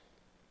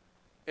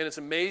And it's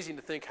amazing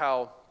to think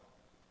how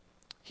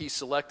he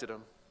selected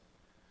them.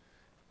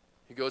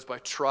 He goes by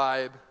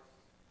tribe,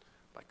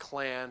 by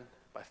clan,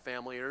 by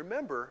family. And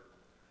remember,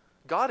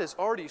 God has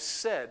already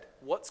said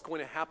what's going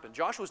to happen.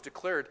 Joshua's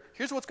declared,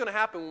 here's what's going to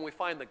happen when we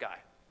find the guy.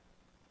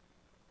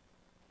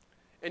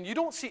 And you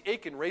don't see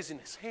Achan raising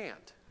his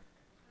hand,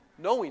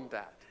 knowing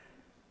that,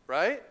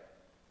 right?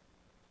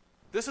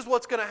 This is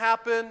what's going to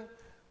happen.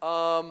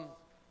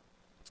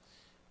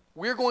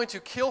 We're going to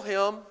kill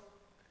him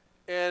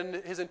and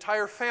his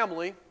entire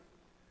family.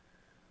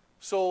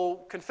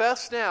 So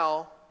confess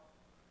now.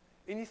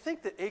 And you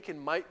think that Achan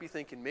might be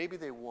thinking, maybe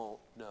they won't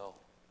know.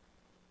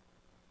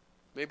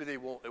 Maybe they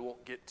won't. It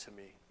won't get to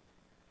me.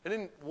 And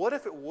then what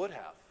if it would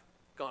have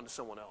gone to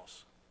someone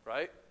else,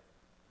 right?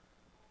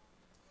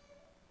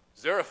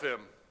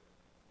 Seraphim,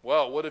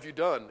 well, what have you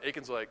done?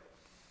 Achan's like,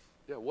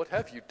 yeah, what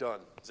have you done,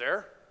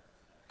 Zer?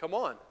 Come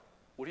on.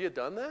 Would he have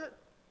done that?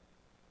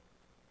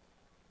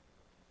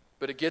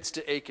 But it gets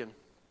to Achan.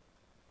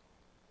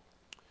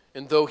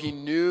 And though he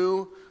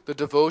knew the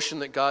devotion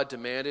that God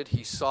demanded,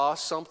 he saw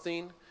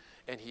something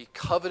and he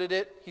coveted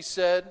it, he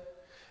said,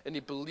 and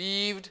he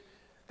believed,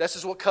 this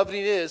is what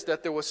coveting is,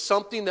 that there was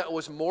something that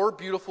was more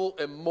beautiful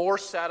and more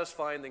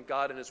satisfying than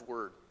God and his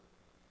word.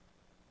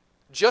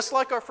 Just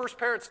like our first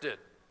parents did.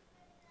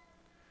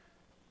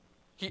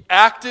 He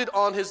acted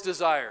on his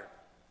desire.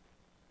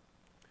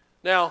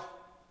 Now,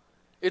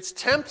 it's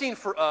tempting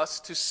for us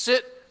to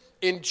sit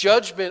in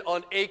judgment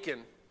on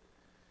Achan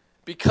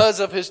because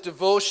of his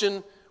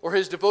devotion, or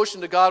his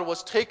devotion to God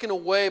was taken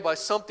away by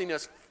something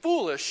as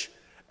foolish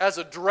as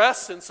a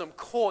dress and some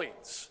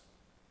coins.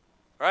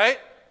 Right?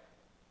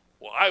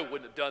 Well, I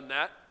wouldn't have done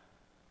that.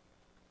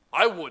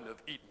 I wouldn't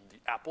have eaten the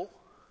apple.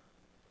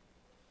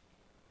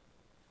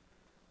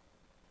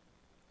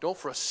 Don't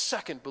for a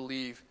second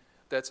believe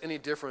that's any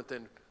different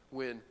than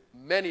when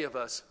many of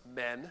us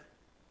men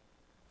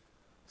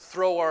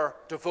throw our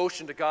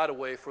devotion to God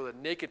away for the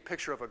naked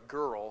picture of a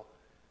girl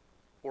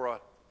or a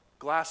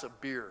glass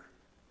of beer.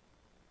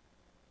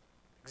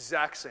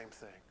 Exact same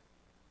thing.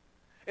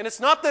 And it's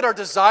not that our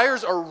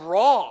desires are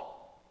wrong.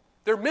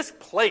 They're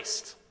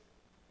misplaced.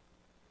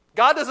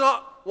 God does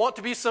not want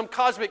to be some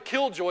cosmic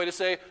killjoy to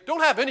say,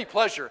 don't have any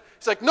pleasure.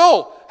 He's like,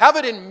 no, have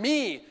it in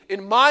me,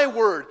 in my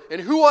word,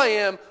 in who I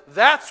am.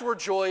 That's where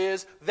joy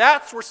is.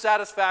 That's where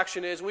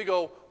satisfaction is. And we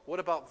go, what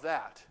about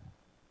that?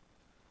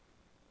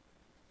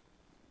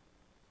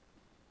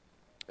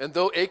 And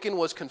though Achan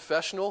was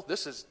confessional,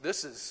 this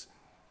is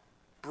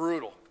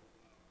brutal.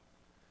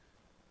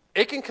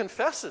 Achan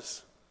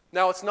confesses.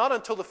 Now, it's not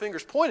until the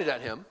finger's pointed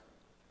at him.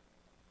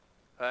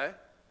 Okay?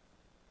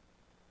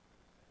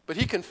 But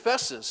he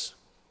confesses.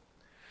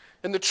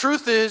 And the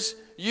truth is,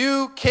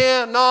 you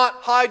cannot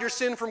hide your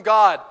sin from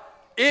God.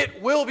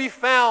 It will be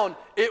found.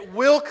 It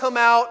will come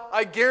out,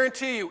 I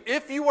guarantee you.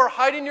 If you are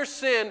hiding your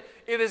sin,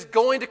 it is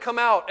going to come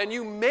out. And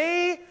you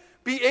may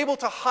be able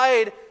to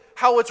hide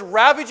how it's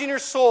ravaging your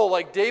soul,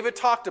 like David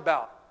talked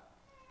about,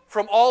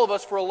 from all of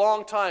us for a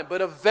long time.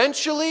 But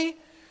eventually,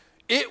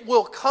 it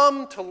will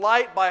come to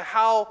light by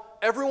how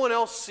everyone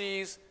else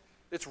sees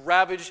it's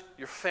ravaged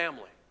your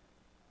family.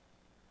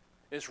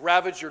 It's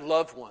ravaged your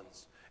loved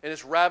ones. And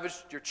it's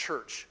ravaged your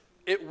church.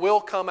 It will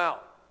come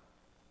out.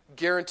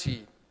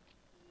 Guaranteed.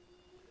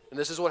 And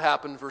this is what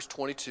happened in verse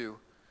 22.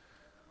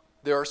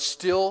 There are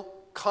still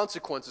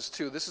consequences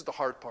too. This is the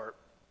hard part.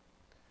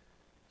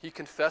 He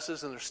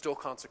confesses and there's still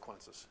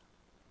consequences.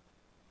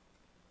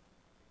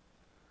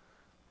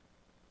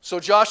 So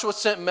Joshua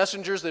sent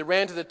messengers. They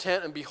ran to the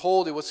tent, and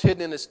behold, it was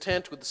hidden in his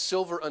tent with the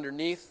silver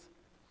underneath.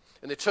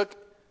 And they took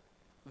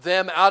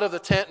them out of the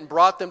tent and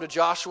brought them to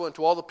Joshua and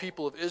to all the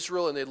people of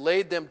Israel, and they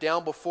laid them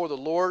down before the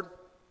Lord.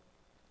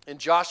 And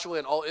Joshua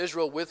and all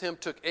Israel with him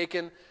took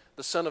Achan,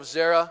 the son of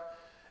Zerah,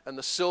 and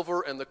the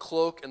silver and the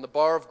cloak and the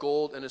bar of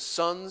gold, and his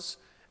sons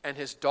and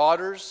his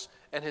daughters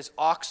and his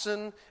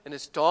oxen and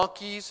his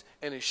donkeys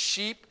and his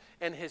sheep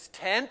and his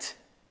tent.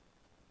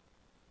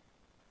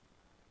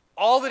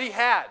 All that he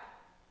had.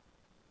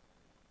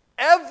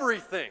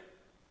 Everything.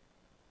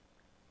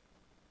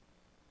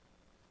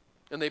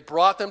 And they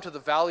brought them to the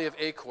valley of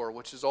Achor,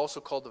 which is also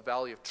called the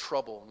valley of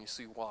trouble, and you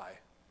see why.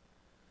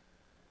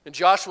 And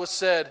Joshua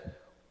said,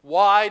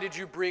 why did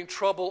you bring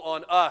trouble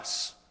on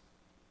us?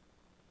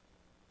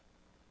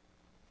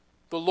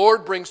 The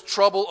Lord brings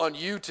trouble on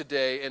you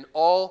today. And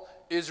all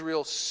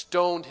Israel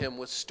stoned him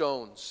with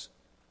stones,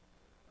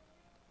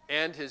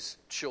 and his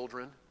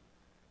children,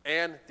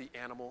 and the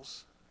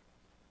animals.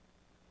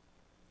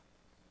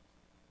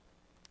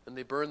 And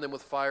they burned them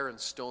with fire and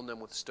stoned them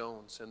with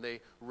stones. And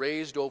they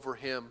raised over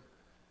him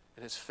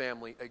and his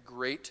family a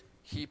great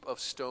heap of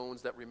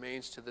stones that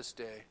remains to this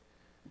day.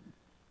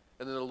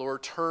 And then the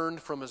Lord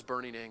turned from his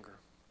burning anger.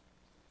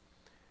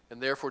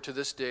 And therefore to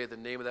this day the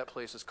name of that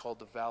place is called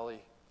the Valley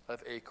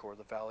of Achor,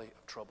 the Valley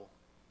of Trouble.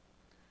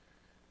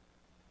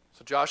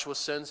 So Joshua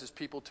sends his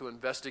people to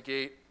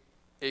investigate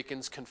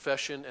Achan's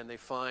confession, and they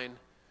find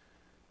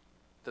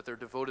that there are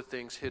devoted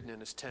things hidden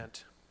in his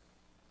tent.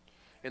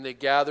 And they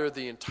gather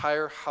the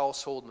entire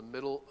household in the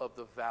middle of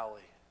the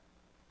valley.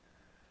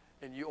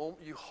 And you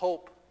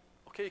hope,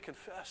 okay, you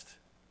confessed.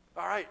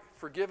 All right,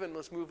 forgiven,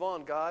 let's move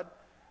on, God.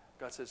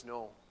 God says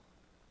no.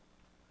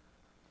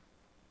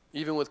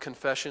 Even with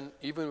confession,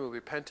 even with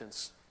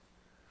repentance,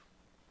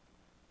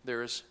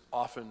 there is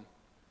often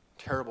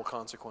terrible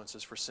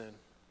consequences for sin,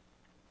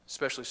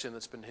 especially sin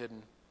that's been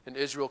hidden. And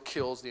Israel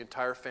kills the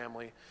entire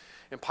family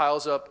and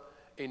piles up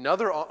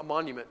another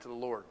monument to the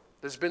Lord.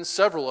 There's been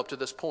several up to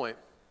this point.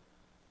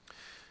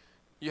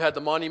 You had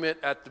the monument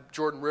at the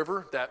Jordan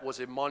River that was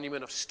a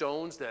monument of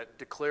stones that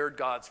declared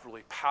God's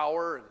really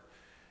power. And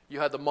you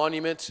had the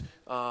monument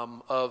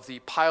of the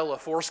pile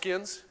of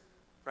foreskins,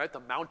 right?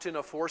 The mountain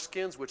of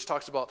foreskins, which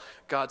talks about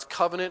God's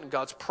covenant and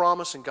God's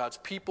promise and God's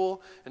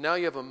people. And now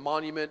you have a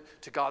monument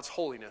to God's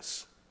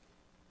holiness,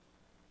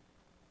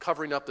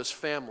 covering up this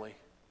family.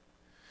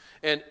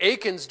 And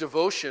Achan's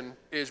devotion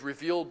is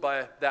revealed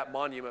by that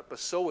monument, but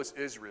so is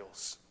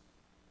Israel's,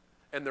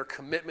 and their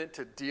commitment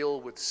to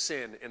deal with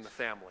sin in the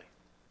family.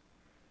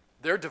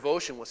 Their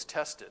devotion was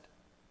tested.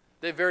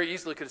 They very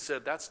easily could have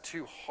said, that's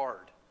too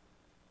hard.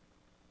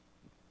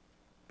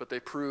 But they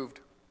proved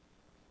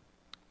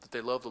that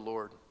they loved the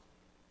Lord,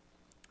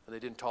 and they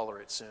didn't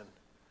tolerate sin.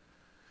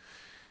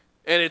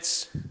 And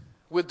it's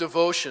with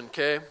devotion,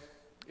 okay?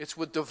 It's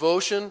with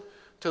devotion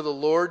to the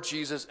Lord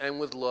Jesus and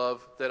with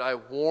love that I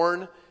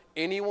warn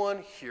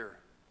anyone here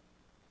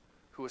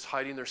who is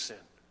hiding their sin.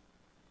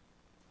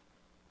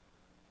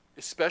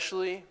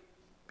 Especially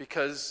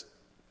because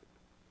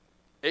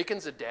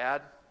Achan's a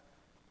dad,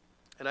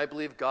 and I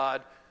believe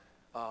God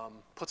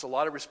puts a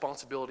lot of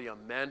responsibility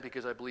on men,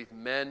 because I believe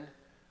men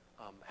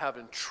have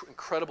an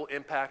incredible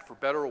impact, for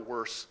better or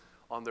worse,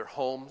 on their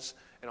homes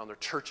and on their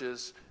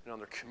churches and on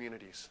their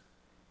communities.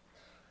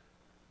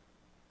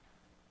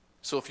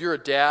 So if you're a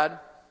dad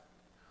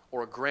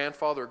or a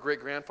grandfather or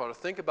great-grandfather,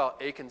 think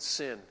about Achan's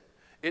sin.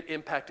 It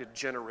impacted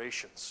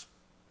generations.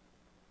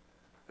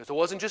 Because it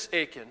wasn't just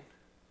Achan.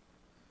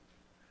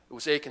 It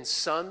was Achan's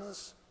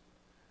sons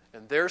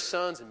and their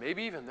sons and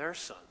maybe even their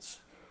sons.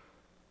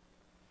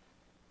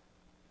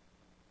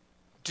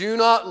 Do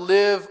not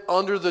live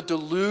under the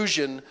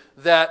delusion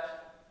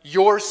that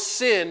your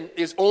sin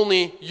is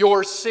only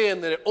your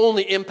sin, that it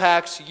only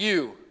impacts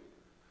you.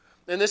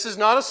 And this is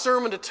not a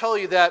sermon to tell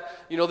you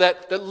that,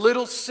 that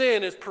little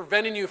sin is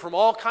preventing you from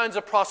all kinds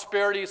of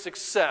prosperity and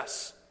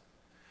success.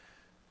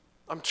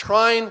 I'm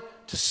trying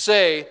to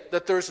say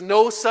that there's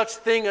no such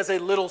thing as a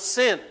little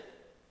sin.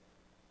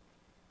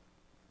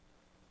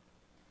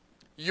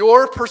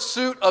 Your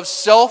pursuit of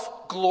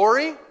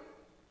self-glory,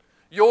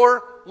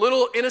 your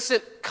little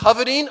innocent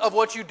coveting of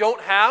what you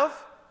don't have,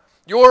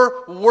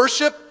 your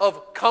worship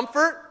of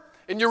comfort,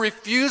 and your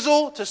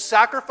refusal to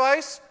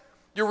sacrifice,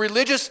 your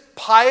religious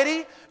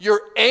piety,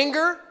 your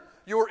anger,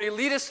 your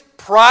elitist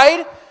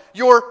pride,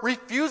 your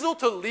refusal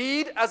to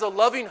lead as a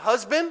loving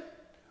husband,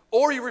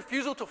 or your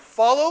refusal to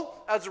follow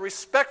as a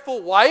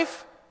respectful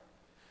wife,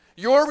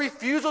 your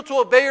refusal to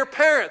obey your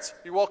parents,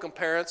 you're welcome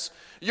parents,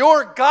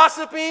 your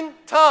gossiping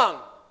tongue,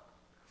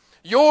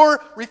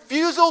 your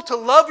refusal to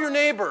love your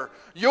neighbor,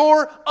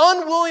 your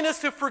unwillingness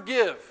to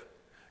forgive,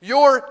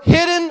 your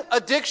hidden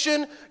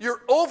addiction,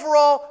 your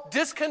overall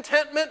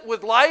discontentment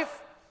with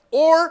life,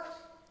 or,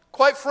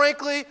 quite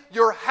frankly,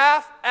 your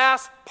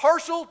half-assed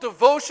partial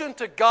devotion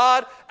to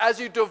God as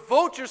you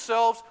devote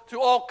yourselves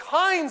to all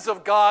kinds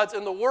of gods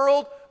in the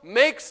world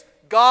makes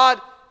God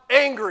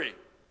angry.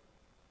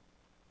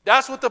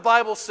 That's what the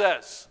Bible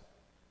says.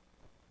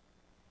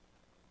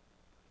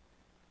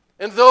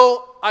 And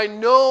though I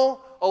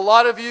know a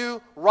lot of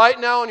you right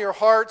now in your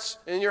hearts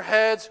and in your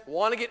heads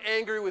want to get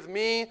angry with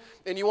me,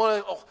 and you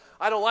want to,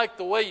 I don't like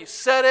the way you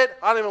said it,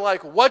 I don't even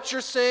like what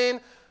you're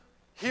saying,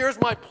 here's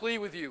my plea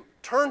with you.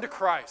 Turn to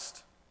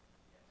Christ.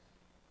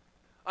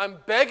 I'm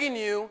begging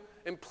you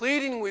and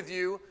pleading with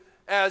you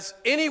as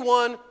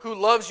anyone who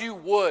loves you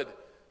would.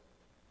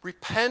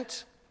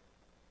 Repent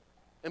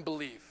and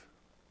believe.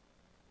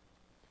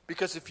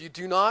 Because if you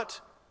do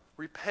not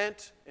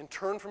repent and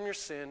turn from your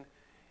sin,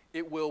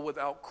 it will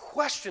without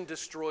question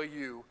destroy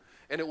you,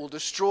 and it will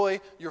destroy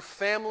your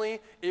family,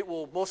 it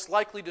will most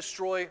likely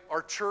destroy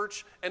our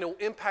church, and it will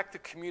impact the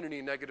community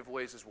in negative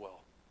ways as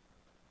well.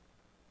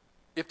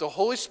 If the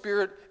Holy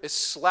Spirit is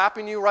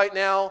slapping you right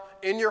now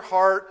in your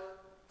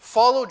heart,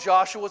 follow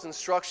Joshua's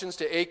instructions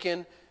to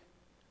Achan.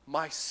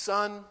 My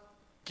son,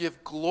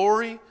 give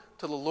glory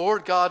to the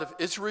Lord God of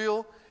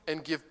Israel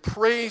and give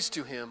praise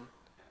to him.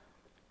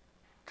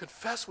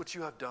 Confess what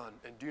you have done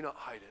and do not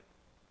hide it.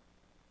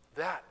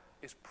 That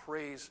is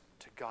praise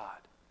to God.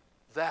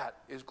 That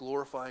is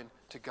glorifying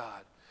to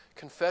God.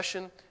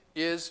 Confession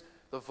is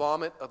the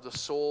vomit of the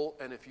soul,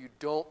 and if you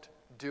don't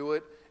do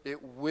it,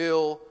 it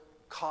will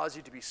cause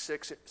you to be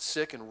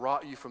sick and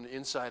rot you from the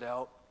inside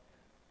out.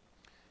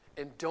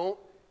 And don't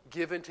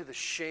give in to the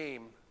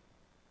shame,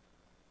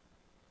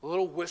 the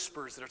little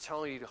whispers that are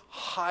telling you to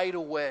hide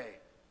away,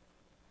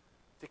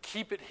 to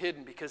keep it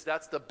hidden, because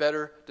that's the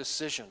better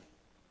decision.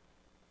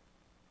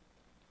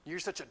 You're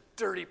such a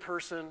dirty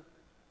person.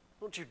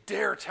 Don't you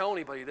dare tell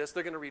anybody this.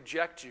 They're going to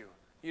reject you.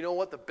 You know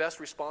what the best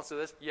response to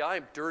this? Yeah,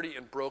 I'm dirty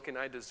and broken.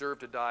 I deserve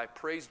to die.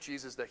 Praise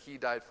Jesus that he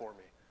died for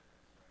me.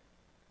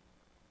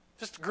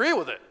 Just agree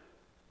with it.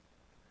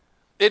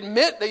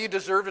 Admit that you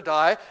deserve to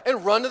die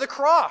and run to the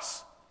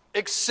cross.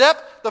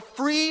 Accept the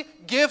free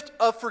gift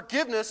of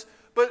forgiveness,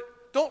 but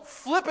don't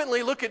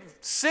flippantly look at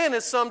sin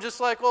as some just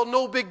like, well,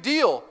 no big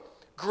deal.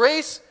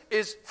 Grace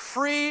is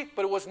free,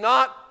 but it was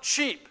not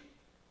cheap.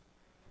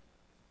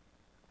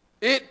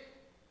 It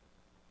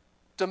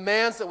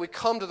demands that we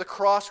come to the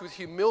cross with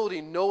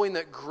humility, knowing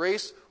that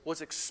grace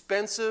was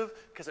expensive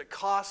because it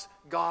cost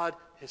God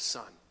his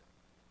Son.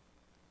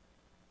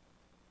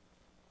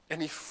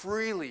 And he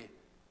freely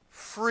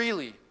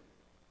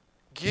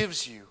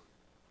gives you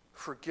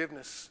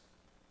forgiveness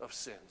of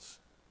sins.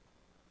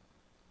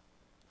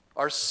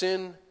 Our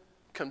sin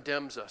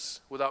condemns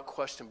us without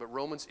question, but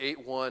Romans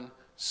 8:1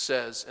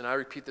 says, and I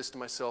repeat this to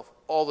myself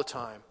all the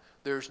time,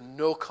 there's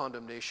no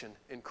condemnation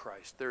in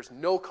Christ. There's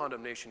no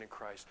condemnation in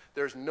Christ.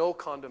 There's no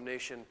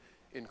condemnation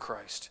in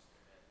Christ.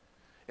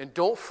 And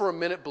don't for a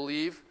minute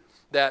believe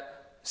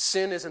that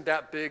sin isn't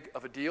that big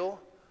of a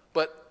deal,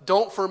 but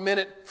don't for a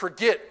minute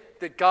forget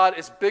that God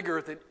is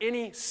bigger than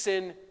any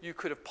sin you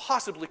could have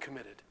possibly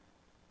committed.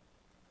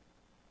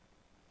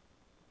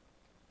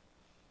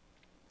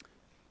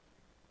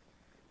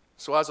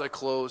 So as I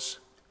close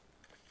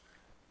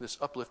this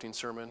uplifting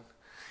sermon,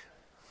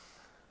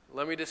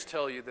 let me just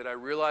tell you that I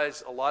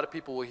realize a lot of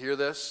people will hear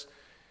this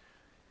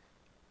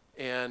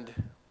and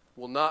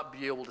will not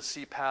be able to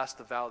see past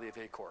the valley of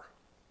Achor.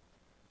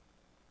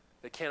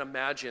 They can't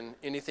imagine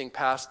anything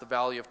past the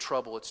valley of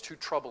trouble. It's too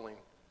troubling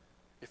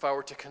if I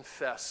were to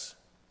confess.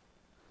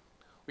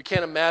 We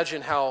can't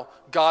imagine how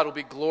God will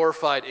be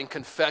glorified in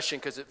confession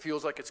because it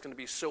feels like it's going to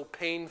be so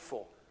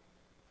painful.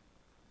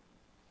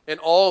 And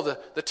all the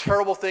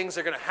terrible things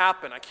that are going to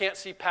happen. I can't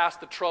see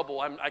past the trouble.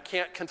 I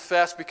can't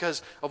confess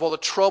because of all the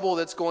trouble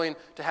that's going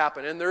to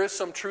happen. And there is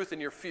some truth in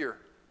your fear.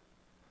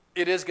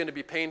 It is going to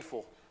be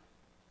painful.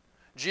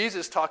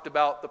 Jesus talked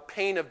about the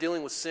pain of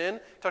dealing with sin.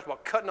 He talked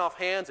about cutting off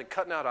hands and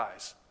cutting out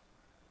eyes.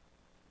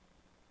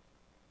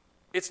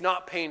 It's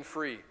not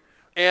pain-free.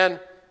 And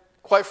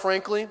quite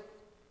frankly,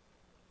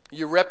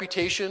 your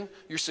reputation,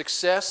 your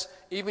success,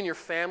 even your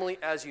family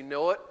as you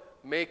know it,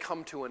 may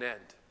come to an end.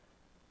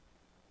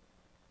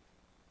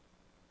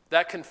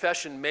 That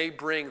confession may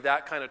bring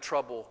that kind of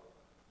trouble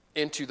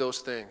into those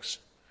things.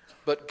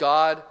 But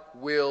God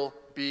will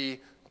be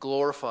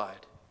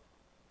glorified.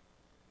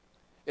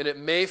 And it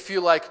may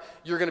feel like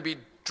you're going to be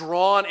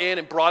drawn in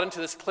and brought into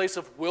this place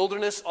of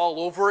wilderness all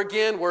over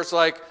again, where it's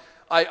like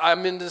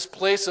I'm in this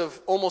place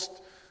of almost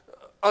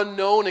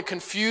unknown and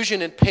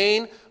confusion and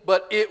pain,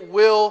 but it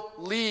will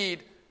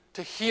lead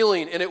to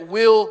healing and it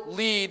will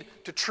lead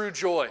to true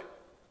joy.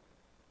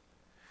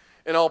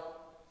 And I'll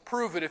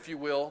prove it, if you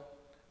will,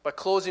 by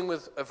closing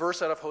with a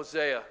verse out of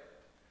Hosea,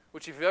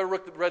 which if you've ever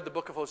read the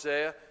book of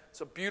Hosea,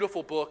 it's a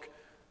beautiful book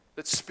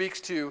that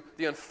speaks to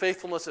the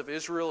unfaithfulness of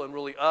Israel and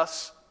really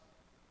us,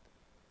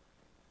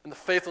 and the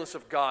faithfulness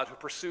of God who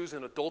pursues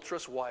an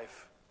adulterous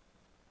wife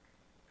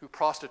who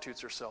prostitutes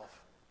herself.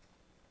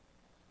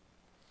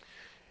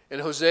 In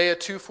Hosea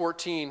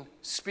 2:14,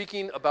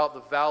 speaking about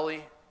the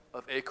valley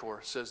of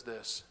Achor, says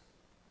this,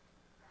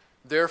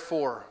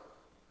 "Therefore,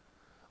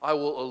 I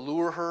will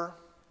allure her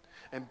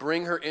and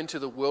bring her into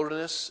the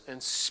wilderness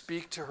and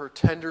speak to her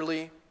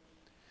tenderly.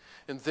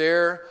 And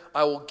there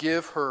I will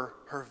give her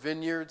her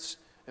vineyards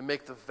and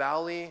make the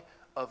valley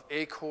of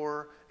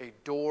Achor a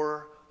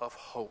door of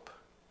hope."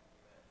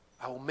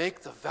 I will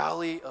make the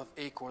valley of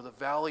Achor, the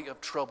valley of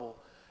trouble,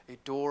 a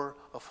door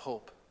of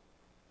hope.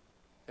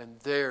 And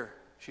there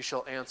she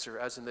shall answer,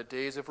 as in the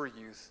days of her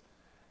youth,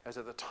 as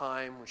at the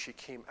time when she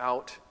came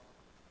out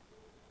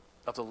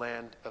of the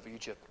land of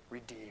Egypt,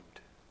 redeemed,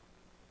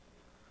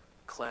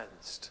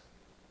 cleansed,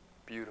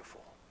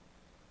 beautiful.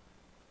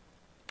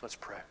 Let's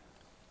pray.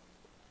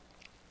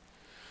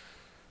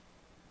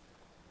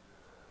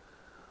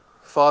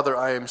 Father,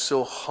 I am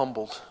so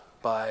humbled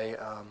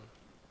by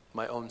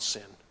my own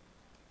sin.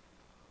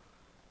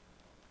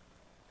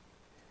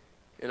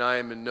 And I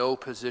am in no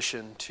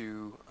position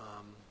to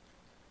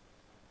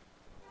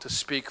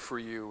speak for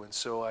you. And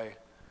so I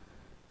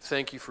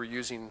thank you for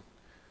using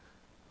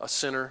a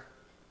sinner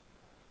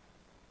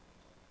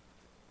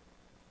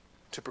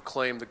to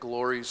proclaim the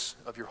glories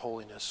of your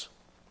holiness.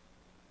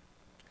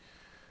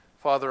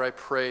 Father, I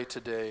pray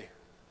today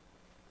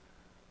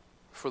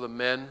for the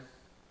men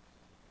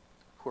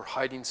who are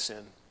hiding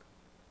sin,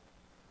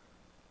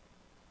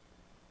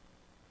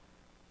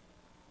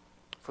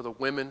 for the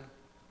women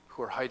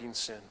who are hiding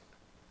sin,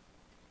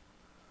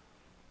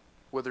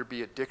 whether it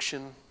be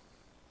addiction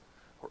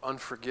or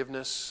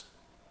unforgiveness,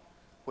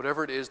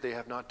 whatever it is they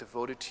have not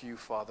devoted to you,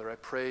 Father, I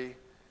pray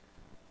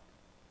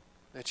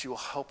that you will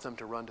help them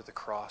to run to the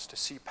cross, to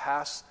see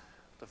past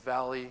the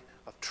valley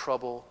of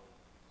trouble,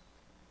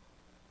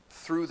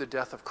 through the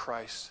death of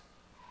Christ,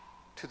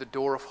 to the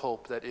door of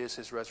hope that is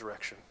his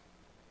resurrection.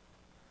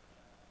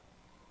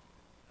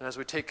 And as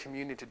we take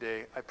communion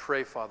today, I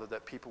pray, Father,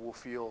 that people will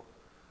feel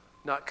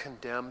not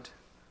condemned,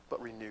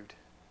 but renewed.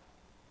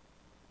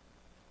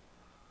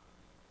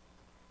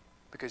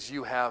 because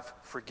you have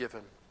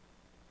forgiven.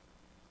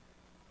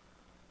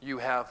 You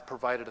have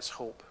provided us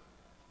hope.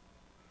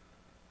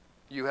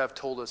 You have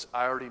told us,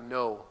 I already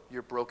know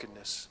your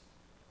brokenness.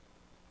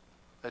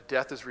 That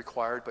death is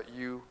required, but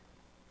you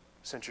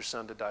sent your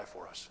Son to die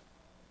for us.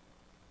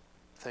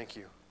 Thank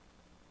you.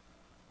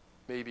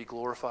 May you be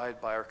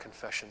glorified by our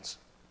confessions.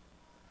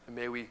 And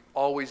may we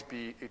always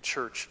be a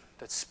church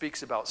that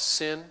speaks about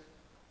sin,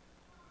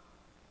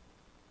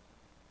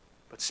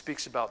 but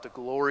speaks about the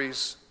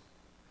glories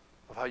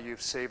of how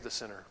you've saved the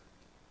sinner.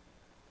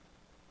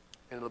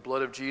 And in the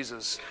blood of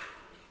Jesus,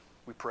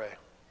 we pray.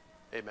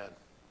 Amen.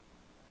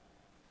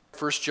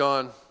 1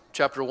 John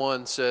chapter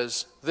 1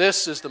 says,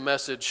 "This is the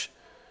message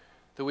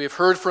that we have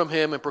heard from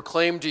him and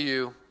proclaimed to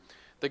you,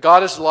 that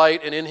God is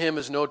light and in him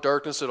is no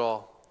darkness at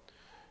all.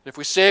 And if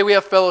we say we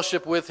have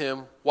fellowship with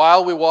him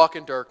while we walk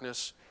in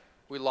darkness,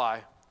 we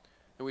lie,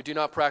 and we do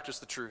not practice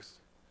the truth.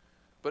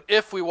 But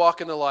if we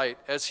walk in the light,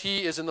 as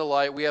he is in the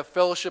light, we have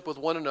fellowship with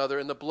one another,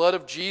 and the blood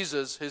of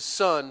Jesus, his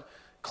Son,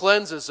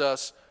 cleanses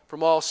us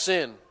from all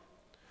sin.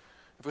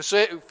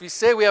 If we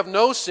say we have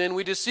no sin,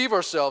 we deceive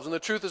ourselves, and the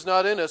truth is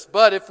not in us.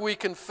 But if we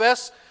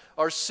confess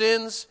our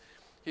sins,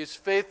 he is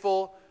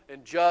faithful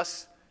and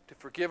just to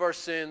forgive our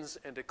sins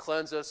and to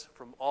cleanse us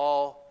from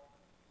all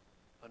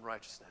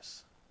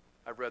unrighteousness."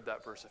 I've read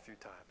that verse a few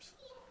times.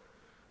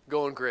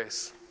 Go in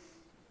grace.